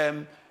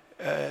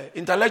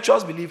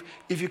intellectuals believe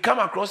if you come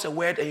across a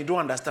word and you don't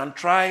understand,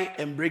 try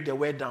and break the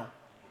word down.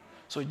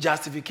 So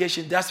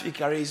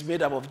justificare is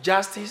made up of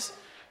justice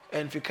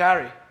and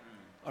ficare,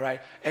 all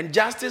right. And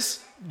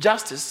justice in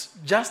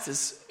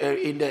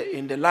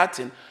the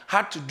Latin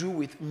had to do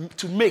with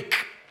to make,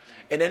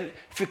 and then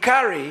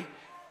ficare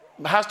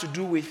has to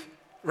do with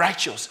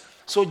righteous.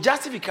 So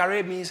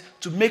justificare means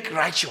to make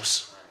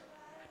righteous.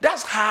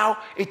 That's how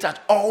it had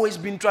always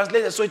been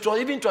translated. So it was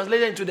even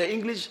translated into the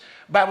English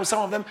Bible,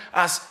 some of them,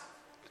 as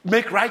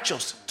make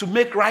righteous, to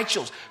make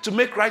righteous, to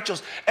make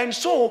righteous. And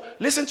so,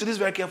 listen to this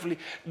very carefully.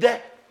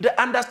 The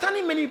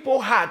understanding many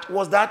people had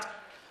was that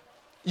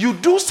you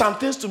do some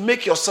things to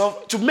make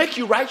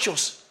you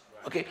righteous.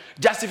 Okay?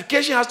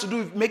 Justification has to do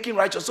with making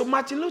righteous. So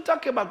Martin Luther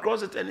came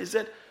across it and he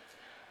said,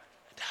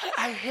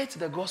 I hate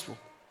the gospel.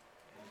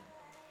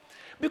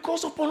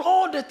 Because upon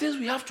all the things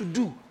we have to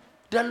do,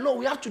 the law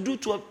we have to do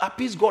to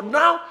appease God.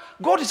 Now,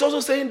 God is also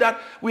saying that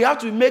we have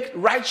to make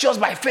righteous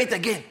by faith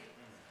again.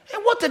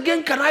 And what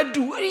again can I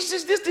do?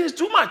 This thing is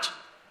too much.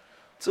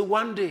 So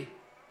one day,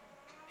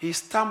 he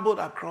stumbled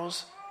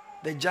across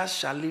the just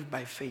shall live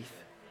by faith.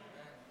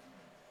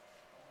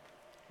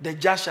 The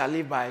just shall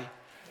live by,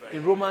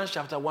 in Romans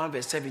chapter 1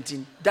 verse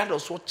 17, that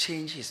was what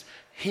changed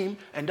him,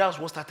 and that was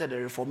what started the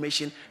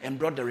Reformation and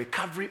brought the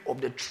recovery of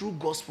the true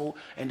gospel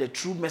and the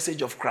true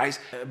message of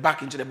Christ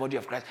back into the body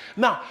of Christ.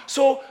 Now,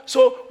 so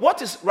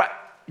what is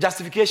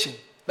justification?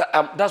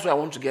 That's where I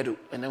want to get to,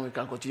 and then we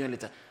can continue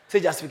later.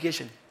 Say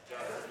justification.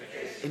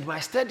 In my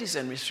studies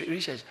and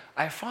research,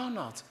 I found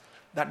out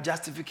that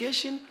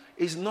justification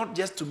is not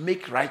just to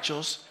make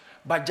righteous,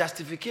 but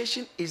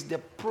justification is the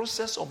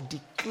process of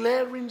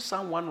declaring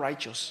someone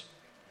righteous.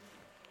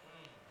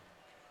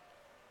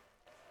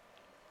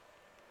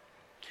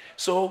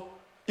 So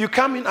you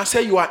come in and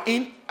say you are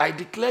in, I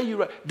declare you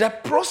right. The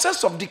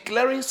process of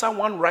declaring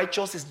someone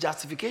righteous is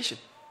justification.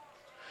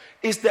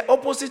 It's the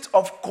opposite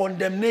of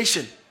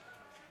condemnation.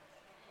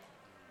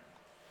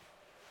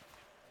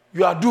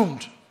 You are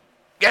doomed.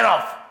 Get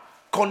off.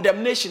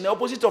 Condemnation, the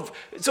opposite of...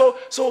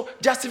 So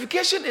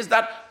justification is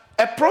that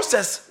a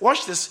process,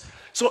 watch this.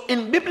 So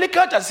in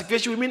biblical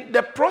justification, we mean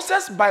the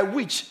process by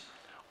which,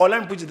 or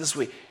let me put it this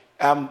way,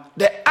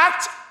 the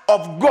act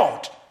of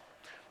God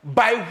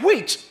by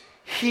which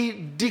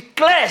he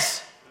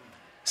declares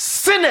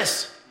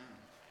sinners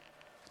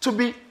to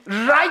be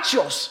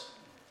righteous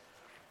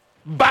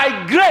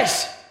by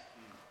grace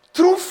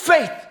through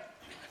faith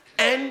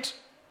and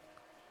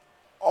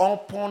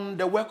upon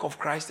the work of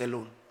Christ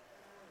alone.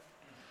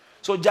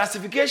 So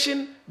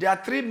justification, there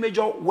are three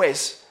major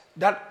ways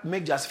that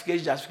make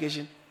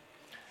justification.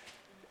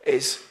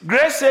 Is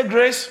grace, say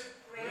grace.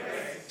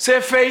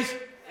 Say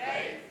faith.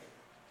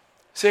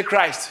 Say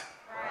Christ.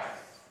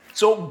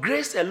 So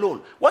grace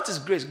alone. What is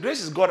grace?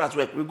 Grace is God at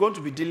work. We're going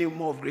to be dealing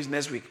more of grace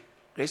next week.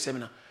 Grace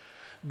seminar.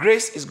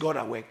 Grace is God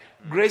at work.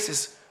 Grace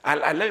is,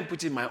 let me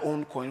put it in my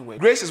own coin way.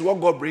 Grace is what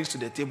God brings to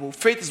the table.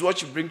 Faith is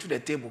what you bring to the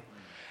table.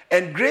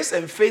 And grace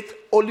and faith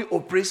only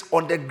operates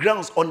on the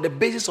grounds, on the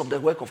basis of the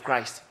work of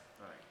Christ.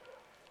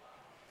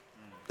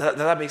 Does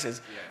that make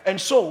sense? Yeah.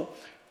 And so,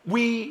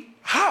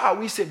 how are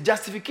we saved?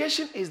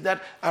 Justification is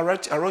that, I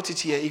wrote it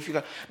here, if you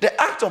can.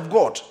 The act of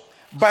God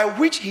by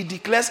which he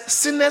declares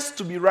sinners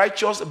to be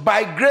righteous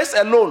by grace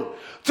alone,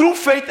 through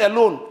faith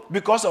alone,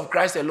 because of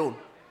Christ alone.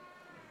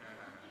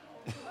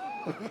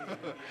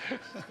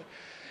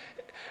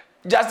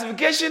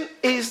 Justification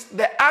is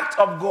the act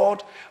of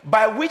God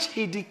by which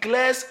he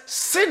declares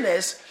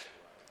sinners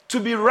to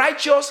be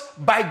righteous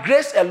by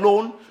grace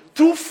alone,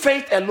 through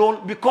faith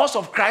alone, because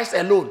of Christ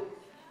alone.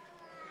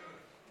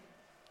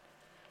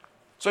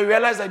 So you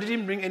realize I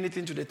didn't bring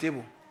anything to the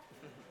table.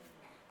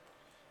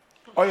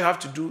 All you have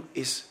to do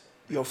is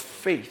your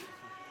faith.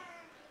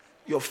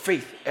 Your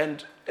faith.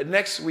 And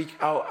next week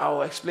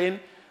I'll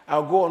explain,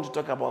 I'll go on to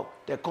talk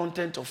about the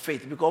content of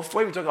faith. Because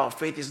when we talk about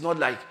faith, it's not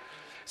like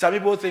some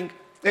people think,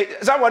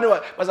 somebody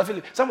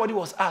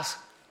was asked,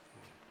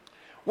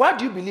 why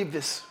do you believe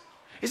this?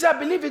 He said, I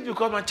believe it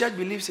because my church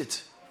believes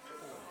it.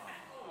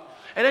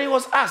 And then he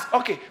was asked,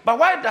 okay, but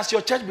why does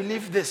your church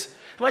believe this?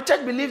 My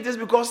church believes this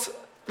because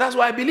that's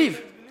what I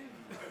believe.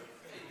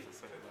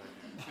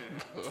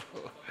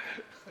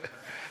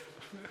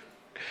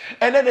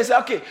 And then they say,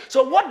 okay,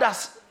 so what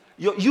does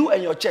you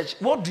and your church,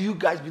 what do you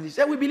guys believe?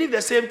 They say, we believe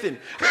the same thing.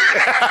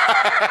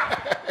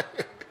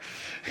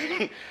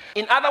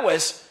 In other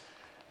words,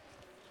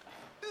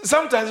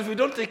 sometimes if we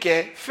don't take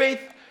care, faith,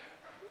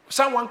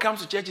 someone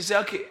comes to church and says,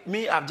 okay,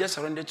 me, I've just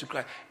surrendered to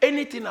Christ.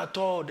 Anything at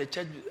all, the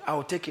church, I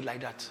will take it like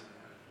that.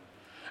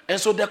 And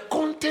so the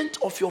content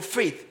of your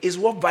faith is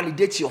what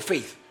validates your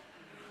faith.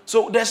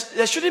 So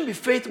there shouldn't be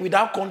faith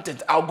without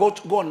content. I'll go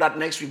on that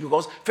next week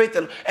because faith,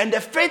 and the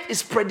faith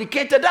is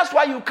predicated. That's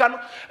why you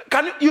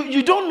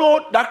don't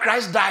know that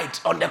Christ died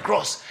on the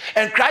cross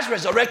and Christ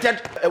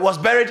resurrected, was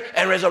buried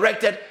and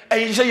resurrected,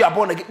 and you say you are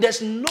born again.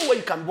 There's no way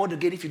you can be born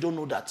again if you don't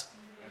know that.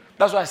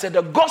 That's why I said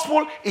the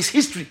gospel is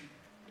history.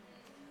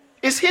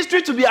 It's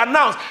history to be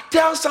announced.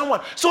 Tell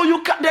someone.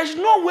 So there's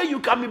no way you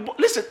can be.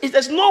 Listen,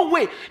 there's no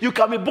way you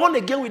can be born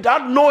again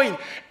without knowing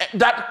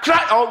that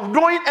Christ, or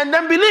knowing and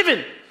then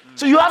believing.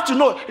 So you have to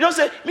know. You don't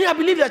say, me, I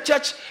believe that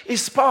church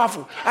is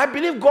powerful. I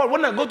believe God.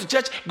 When I go to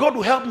church, God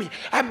will help me.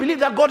 I believe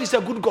that God is a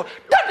good God.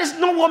 That is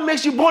not what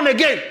makes you born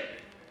again.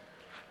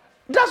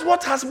 That's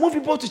what has moved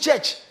people to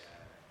church.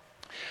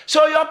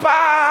 Show your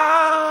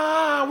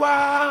power,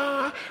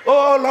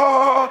 oh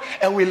Lord.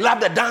 And we love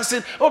the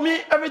dancing. Oh, me,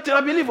 everything. I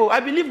believe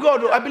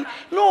God. I believe.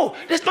 No,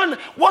 that's not.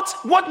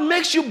 What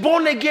makes you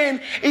born again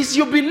is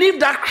you believe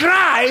that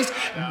Christ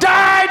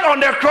died on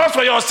the cross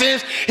for your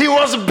sins. He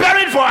was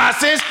buried for our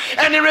sins,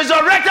 and he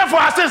resurrected for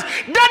our sins.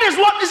 That is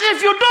what is.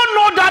 If you don't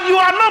know that, you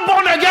are not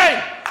born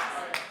again.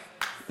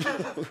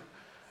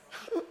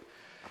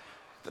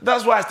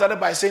 That's why I started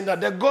by saying that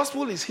the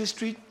gospel is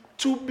history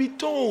to be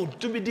told,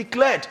 to be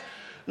declared,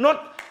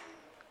 not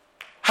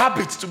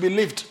habits to be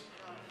lived.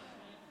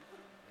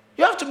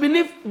 You have to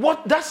believe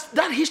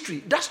that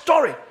history, that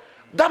story,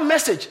 that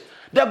message.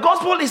 The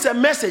gospel is a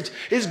message.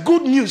 It's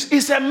good news.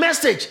 It's a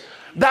message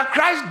that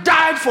Christ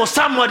died for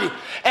somebody,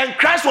 and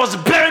Christ was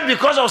buried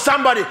because of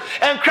somebody,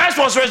 and Christ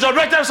was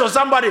resurrected for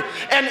somebody.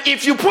 And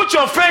if you put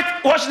your faith,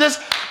 watch this,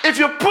 if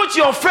you put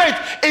your faith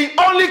in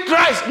only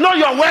Christ, not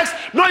your works,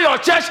 not your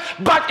church,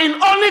 but in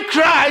only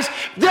Christ,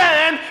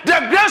 then the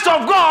grace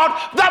of God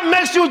that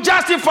makes you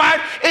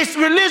justified is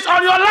released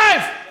on your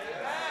life.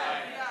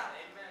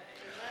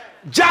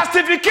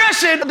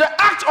 Justification, the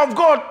act of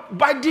God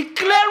by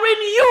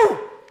declaring you.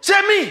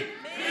 Say me.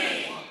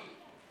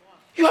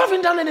 You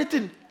haven't done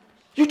anything.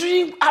 You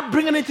didn't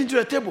bring anything to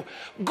the table.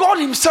 God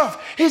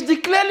himself is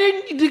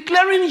declaring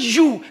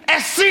you a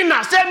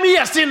sinner. Say me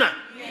a sinner.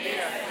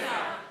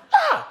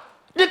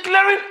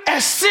 Declaring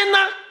a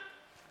sinner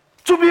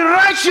to be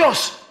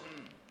righteous.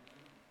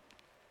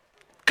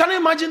 Can you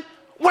imagine?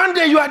 One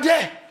day you are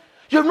there.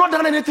 You have not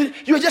done anything.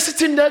 You are just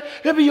sitting there.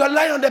 Maybe you are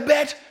lying on the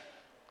bed,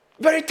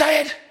 very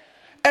tired.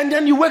 And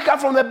then you wake up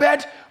from the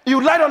bed.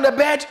 You lie on the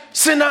bed,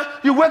 sinner.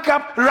 You wake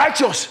up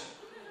righteous.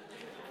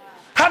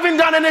 Haven't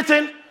done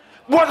anything.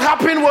 What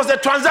happened was the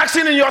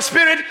transaction in your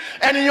spirit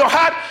and in your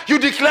heart. You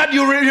declared,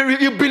 you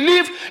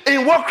believe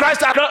in what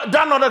Christ had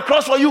done on the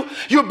cross for you.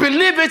 You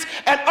believe it,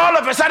 and all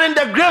of a sudden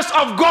the grace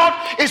of God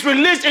is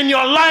released in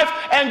your life.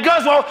 And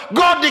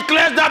God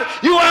declares that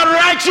you are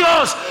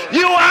righteous.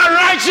 You are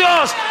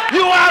righteous.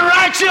 You are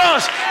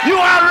righteous.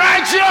 You are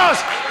righteous.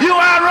 You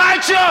are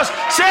righteous.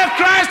 Say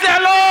Christ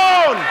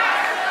alone.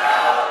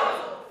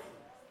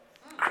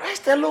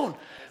 Christ alone.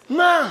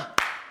 Man.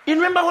 You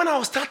remember when I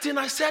was starting,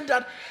 I said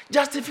that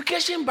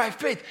justification by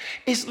faith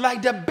is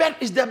like the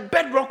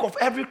bedrock of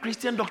every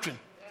Christian doctrine.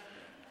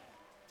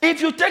 If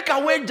you take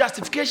away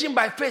justification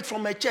by faith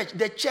from a church,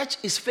 the church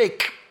is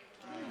fake.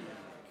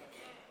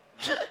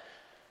 The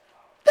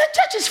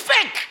church is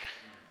fake.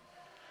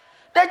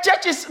 The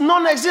church is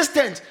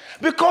non-existent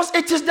because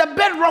it is the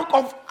bedrock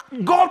of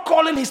God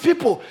calling his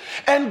people.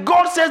 And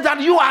God says that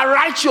you are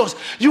righteous.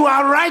 You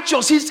are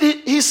righteous.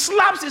 He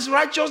slaps his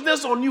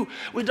righteousness on you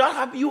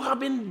without you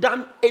having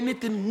done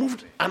anything,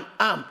 moved an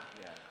arm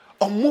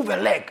or move a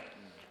leg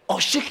or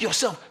shake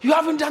yourself. You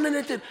haven't done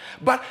anything.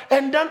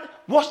 And then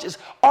watch this.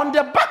 On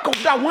the back of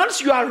that,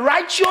 once you are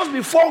righteous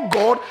before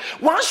God,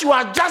 once you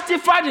are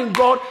justified in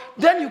God,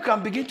 then you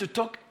can begin to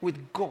talk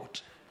with God.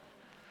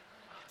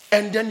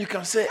 And then you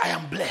can say, I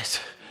am blessed.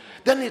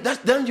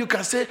 Then you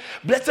can say,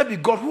 blessed be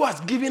God who has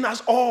given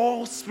us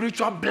all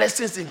spiritual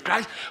blessings in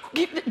Christ.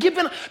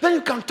 Then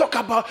you can talk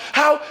about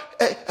how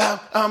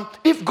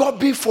if God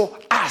be for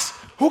us,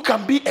 who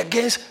can be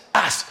against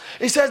us?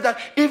 It says that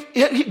if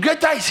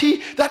greater is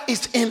he that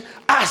is in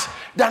us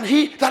than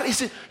he that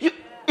is in you.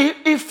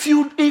 If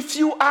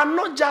you are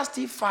not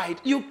justified,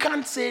 you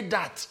can't say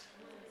that.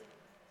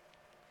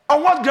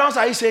 On what grounds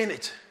are you saying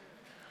it?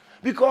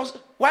 Because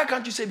why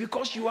can't you say?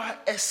 Because you are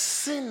a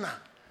sinner.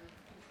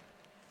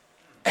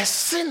 A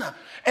sinner.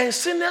 And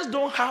sinners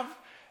don't have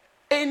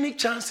any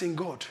chance in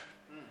God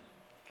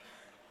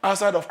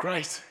outside of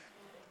Christ.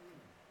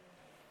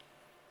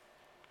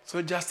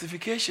 So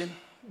justification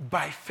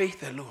by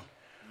faith alone.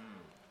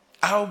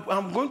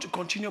 I'm going to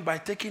continue by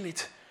taking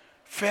it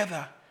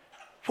further.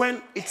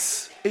 When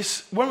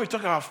we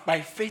talk about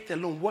by faith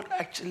alone, what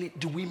actually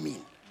do we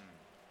mean?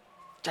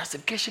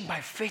 Justification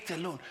by faith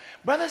alone.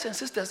 Brothers and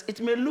sisters,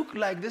 it may look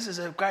like this is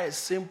quite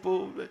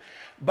simple,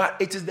 but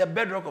it is the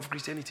bedrock of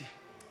Christianity.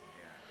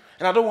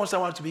 And I don't want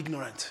someone to be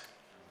ignorant.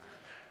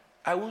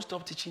 I won't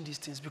stop teaching these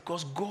things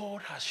because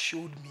God has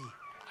showed me,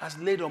 has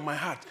laid on my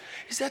heart.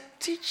 He said,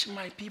 teach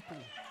my people.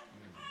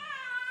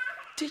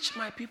 Teach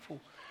my people.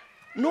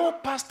 No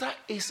pastor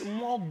is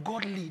more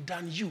godly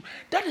than you.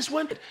 That is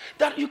when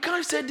that you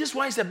can't say this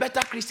one is a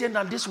better Christian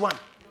than this one.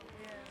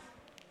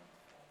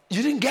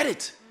 You didn't get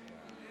it.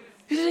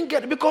 You didn't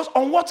get it because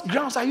on what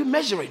grounds are you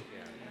measuring?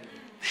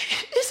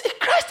 It's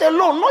Christ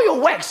alone, not your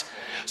works.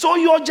 So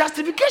your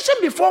justification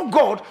before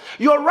God,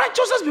 your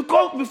righteousness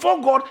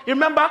before God.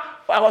 Remember,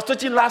 I was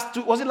teaching last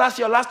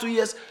 2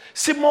 years?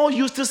 Simon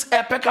Eustace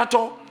a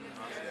peccator,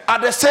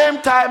 at the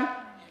same time,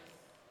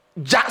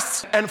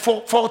 just and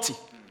faulty.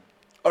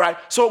 All right.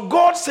 So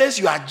God says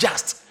you are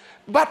just,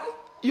 but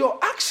your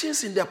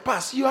actions in the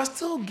past, you are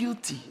still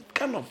guilty.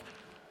 Kind of.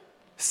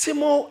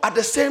 Simon, at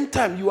the same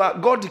time,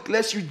 God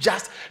declares you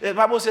just. The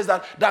Bible says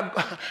that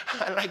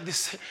I like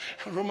this.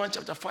 Romans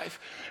chapter 5,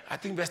 I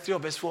think verse 3 or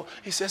verse 4.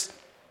 It says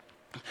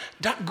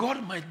that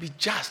God might be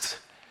just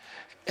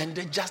and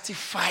the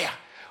justifier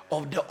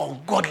of the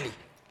ungodly.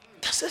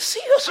 That's a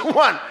serious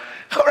one.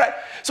 All right.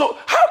 So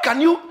how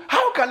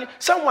can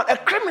someone, a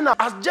criminal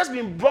has just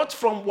been brought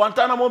from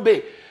Guantanamo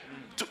Bay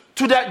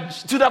to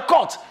the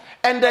court,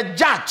 and the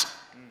judge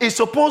is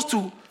supposed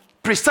to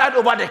preside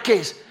over the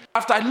case.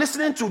 After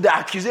listening to the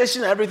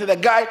accusation and everything, the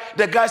guy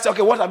said,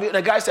 okay, what have you?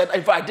 The guy said,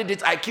 if I did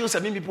it, I killed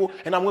 7 people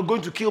and I'm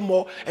going to kill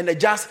more. And the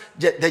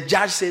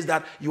judge says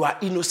that you are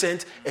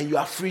innocent and you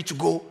are free to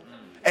go.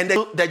 And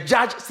the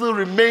judge still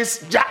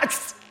remains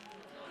just.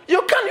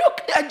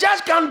 A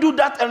judge can't do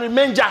that and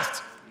remain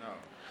just. No.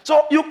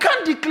 So you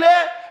can't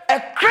declare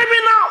a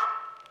criminal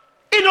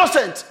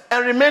innocent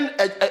and remain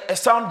a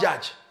sound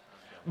judge.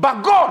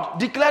 But God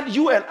declared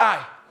you and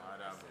I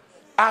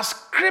as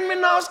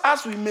criminals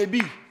as we may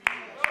be.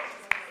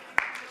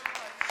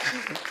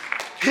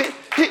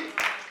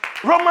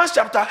 Romans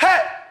chapter,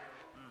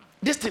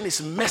 this thing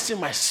is messing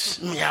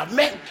me up,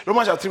 man.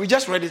 Romans chapter 3, we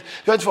just read it.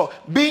 24.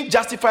 Being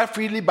justified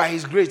freely by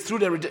his grace through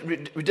the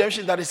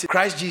redemption that is in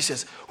Christ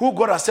Jesus, who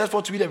God has set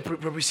forth to be the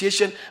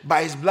propitiation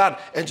by his blood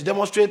and to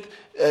demonstrate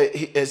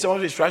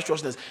his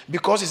righteousness.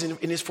 Because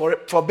in his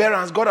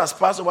forbearance, God has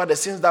passed over the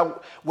sins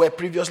that were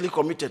previously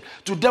committed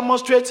to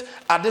demonstrate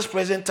at this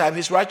present time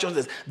his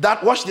righteousness.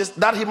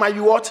 That he might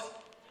be what?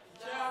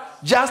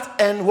 Just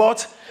and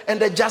what? And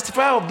the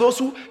justifier of those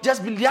who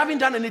just believe, haven't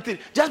done anything,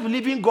 just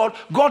believe in God.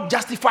 God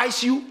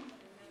justifies you.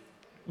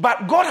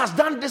 But God has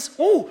done this.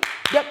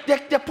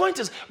 The point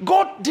is,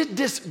 God did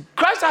this.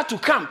 Christ had to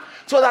come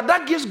so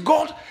that gives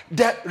God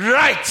the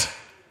right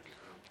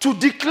to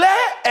declare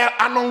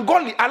an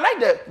ungodly. I like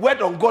the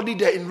word ungodly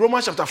there in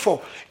Romans chapter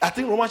 4. I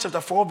think Romans chapter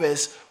 4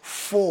 verse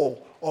 4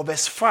 or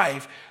verse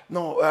 5.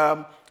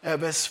 No,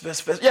 verse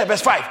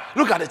 5.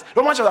 Look at it.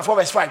 Romans chapter 4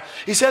 verse 5.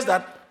 He says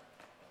that,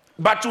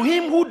 but to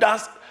him who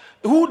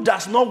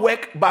does not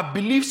work but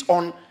believes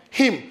on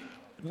him,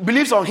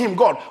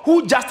 God,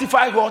 who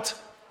justifies what?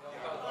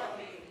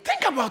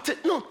 Think about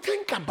it. No,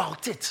 think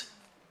about it.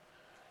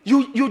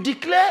 You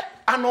declare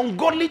an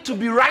ungodly to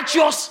be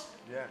righteous.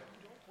 Yeah.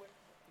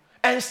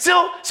 And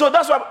still, so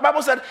that's why the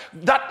Bible said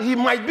that he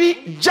might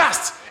be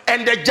just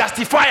and the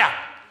justifier.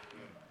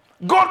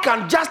 God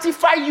can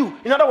justify you.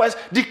 In other words,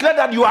 declare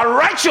that you are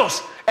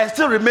righteous and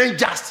still remain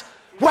just.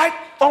 Why?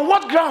 On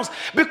what grounds?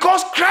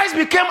 Because Christ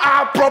became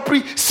our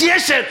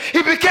propitiation.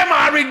 He became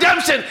our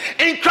redemption.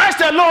 In Christ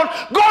alone,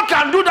 God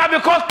can do that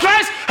because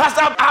Christ has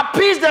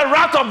appeased the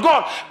wrath of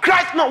God.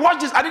 Christ, no,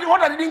 watch this.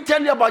 What I didn't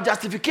tell you about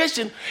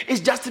justification is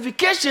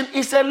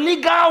a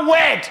legal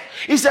word.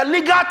 It's a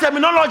legal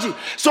terminology.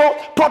 So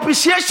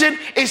propitiation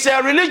is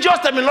a religious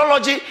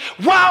terminology,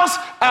 whilst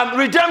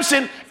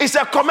redemption is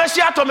a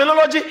commercial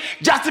terminology.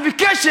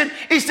 Justification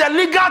is a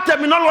legal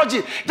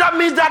terminology. That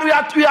means that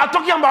we are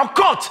talking about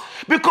court.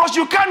 Because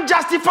you can't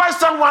justify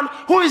someone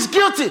who is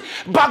guilty.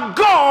 But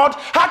God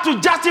had to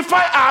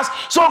justify us.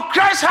 So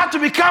Christ had to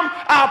become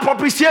our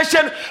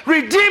propitiation,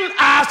 redeem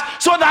us,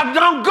 so that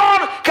now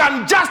God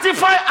can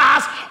justify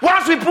us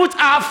once we put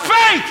our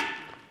faith.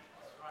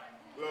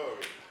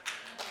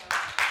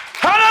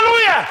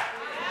 Hallelujah.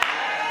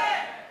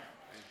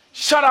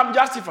 Shout, I'm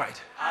justified.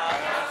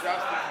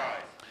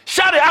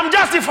 Shout it, I'm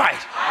justified.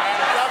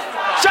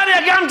 Shout it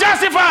again, I'm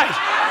justified.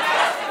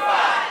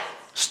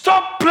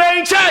 Stop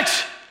playing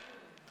church.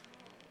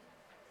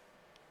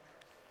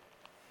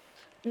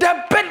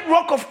 The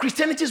bedrock of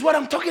Christianity is what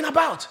I'm talking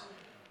about.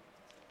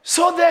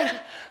 So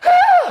then,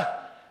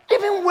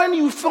 even when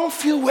you don't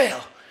feel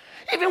well,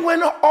 even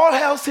when all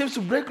hell seems to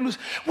break loose,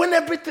 when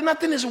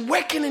nothing is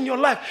working in your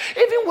life,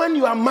 even when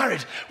you are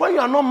married, when you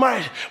are not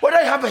married, whether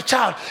you have a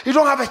child, you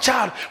don't have a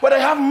child, whether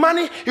you have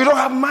money, you don't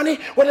have money,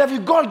 whether you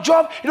got a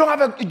job, you don't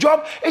have a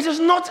job, it's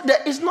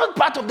not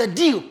part of the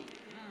deal.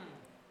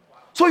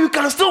 So you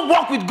can still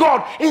walk with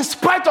God in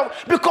spite of,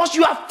 because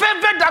you are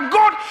favored that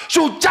God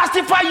should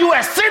justify you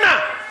a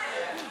sinner.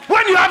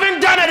 When you haven't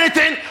done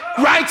anything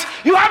right,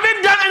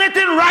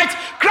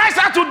 Christ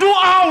had to do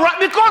all right.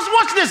 Because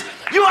watch this,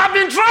 you have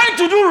been trying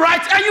to do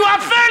right and you are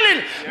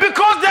failing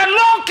because the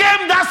law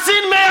came that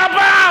sin may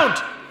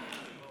abound.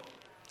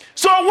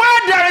 So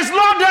where there is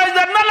law, there is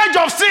the knowledge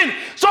of sin,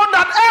 so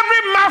that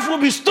every mouth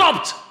will be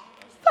stopped.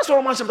 That's what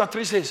Romans chapter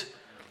 3 says.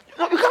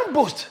 You can't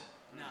boast.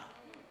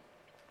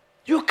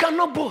 You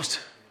cannot boast.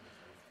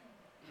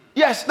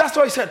 Yes, that's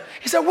what he said.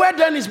 He said, where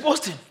then is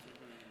boasting?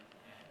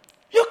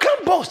 You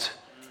can't boast.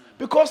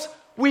 Because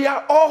we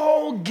are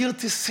all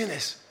guilty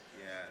sinners.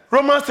 Yes.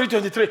 Romans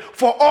 3:23.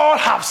 For all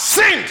have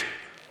sinned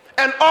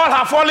and all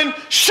have fallen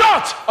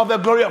short of the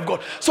glory of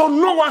God. So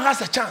no one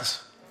has a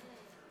chance.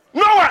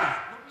 No one.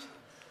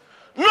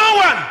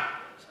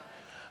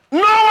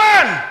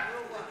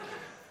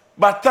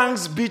 But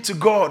thanks be to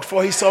God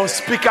for his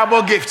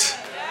unspeakable gift.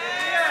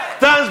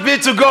 Thanks be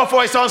to God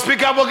for his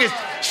unspeakable gift.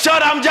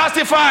 Shout, I'm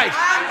justified.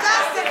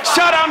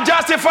 Shout, I'm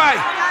justified.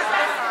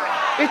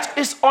 It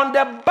is on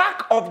the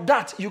back of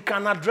that you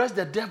can address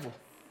the devil.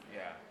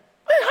 Yeah.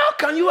 How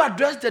can you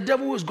address the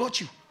devil who has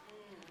got you?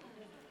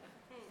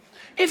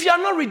 If you are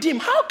not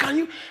redeemed, how can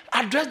you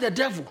address the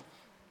devil?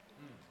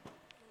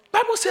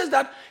 Bible says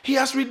that he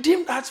has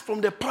redeemed us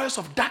from the powers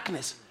of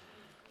darkness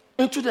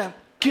into the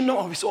kingdom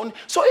of his own.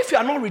 So if you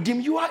are not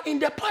redeemed, you are in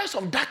the powers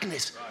of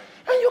darkness.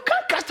 And you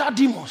can't cast out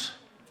demons.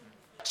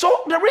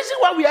 So the reason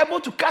why we are able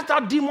to cast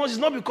out demons is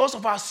not because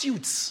of our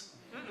suits.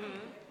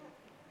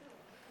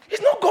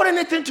 It's not got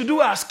anything to do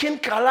with our skin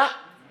color.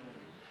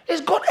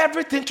 It's got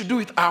everything to do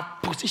with our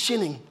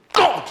positioning.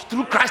 God,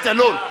 through Christ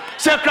alone.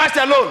 Say Christ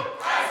alone.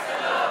 Christ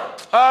alone.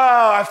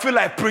 Oh, I feel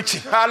like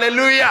preaching.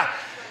 Hallelujah.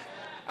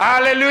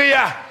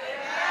 Hallelujah.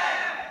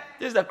 Amen.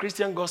 This is the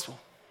Christian gospel.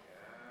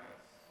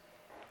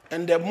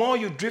 And the more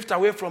you drift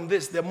away from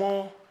this, the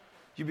more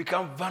you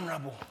become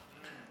vulnerable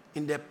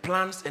in the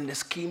plans and the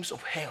schemes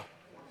of hell.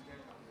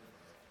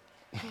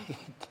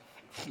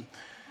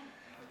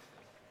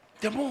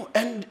 The more,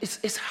 and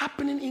it's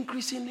happening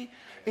increasingly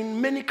in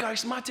many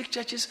charismatic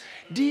churches.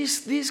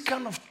 These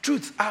kind of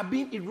truths are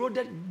being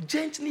eroded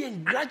gently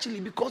and gradually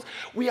because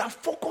we are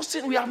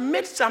focusing. We have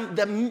made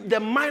the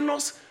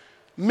minors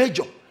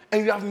major,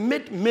 and we have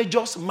made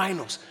majors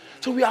minors.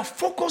 So we are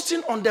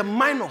focusing on the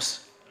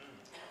minors.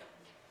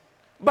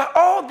 But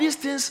all these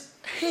things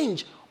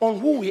hinge on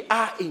who we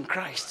are in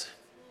Christ.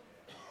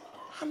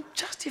 I'm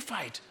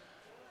justified.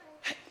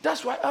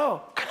 That's why,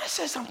 can I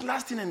say something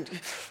last thing?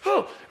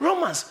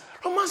 Romans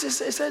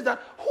says that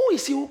who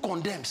is he who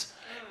condemns?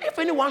 If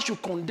anyone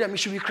should condemn, it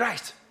should be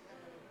Christ.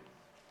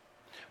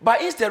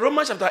 But instead,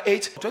 Romans chapter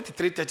 8,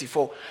 23,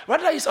 34,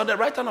 rather he's on the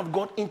right hand of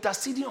God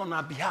interceding on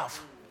our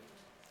behalf.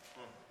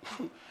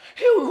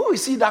 Who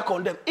is he that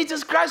condemns? It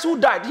is Christ who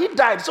died. He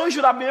died, so he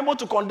should have been able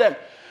to condemn.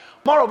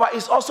 Moreover,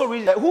 it's also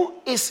written who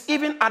is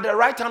even at the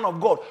right hand of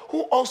God,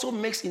 who also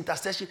makes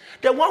intercession.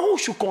 The one who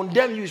should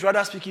condemn you is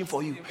rather speaking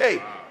for you.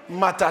 Hey,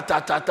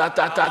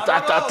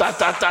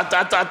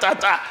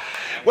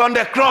 Well, on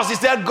the cross, he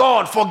said,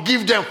 God,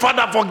 forgive them.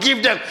 Father,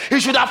 forgive them. He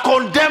should have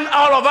condemned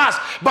all of us,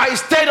 but he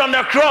stayed on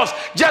the cross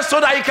just so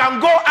that he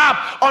can go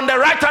up on the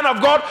right hand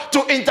of God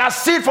to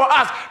intercede for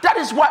us. That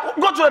is why,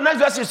 go to the next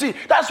verse, you see.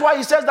 That's why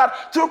he says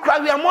that through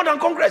Christ we are more than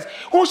conquerors.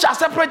 Who shall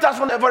separate us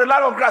from the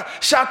love of Christ?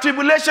 Shall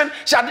tribulation,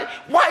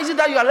 why is it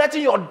that you are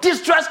letting your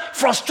distress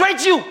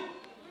frustrate you?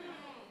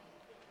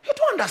 You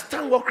don't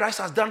understand what Christ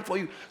has done for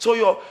you. So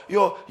your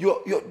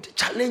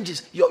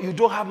challenges, you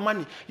don't have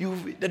money.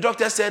 The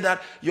doctor said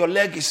that your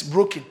leg is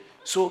broken.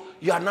 So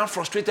you are now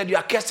frustrated. You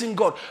are cursing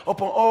God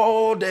upon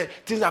all the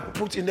things I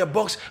put in the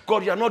box.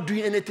 God, you are not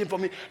doing anything for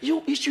me.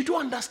 You should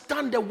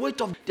understand the weight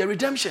of the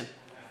redemption.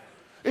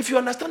 If you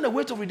understand the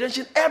weight of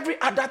redemption, every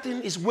other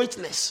thing is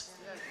weightless.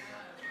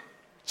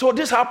 So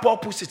this is how Paul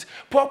puts it.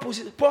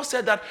 Paul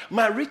said that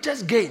my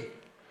richest gain,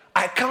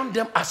 I count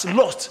them as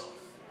lost.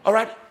 All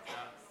right?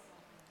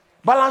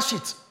 Balance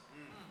sheet.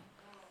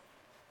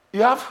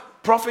 You have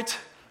profit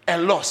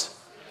and loss.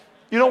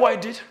 You know what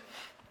he did?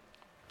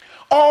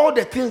 All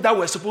the things that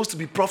were supposed to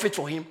be profit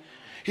for him,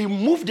 he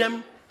moved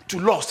them to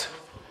loss.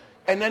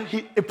 And then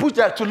he put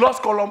that to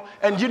loss column.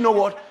 And you know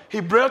what?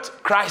 He brought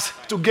Christ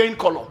to gain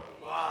column.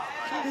 Wow.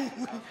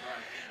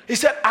 He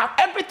said,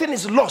 everything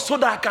is lost so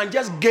that I can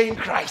just gain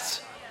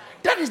Christ.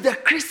 That is the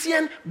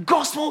Christian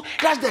gospel.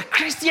 That's the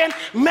Christian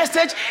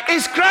message.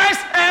 It's Christ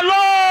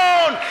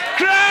alone.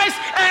 Christ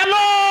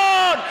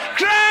alone.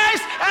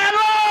 Christ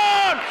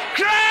alone.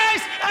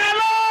 Christ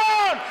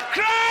alone.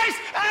 Christ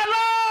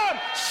alone.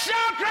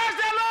 Shout Christ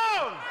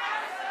alone.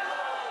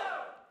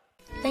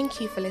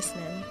 Thank you for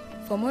listening.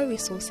 For more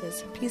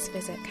resources, please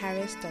visit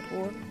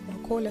charis.org or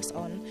call us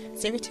on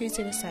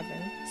 0207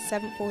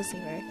 740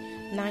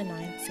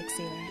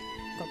 9960.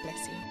 God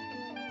bless you.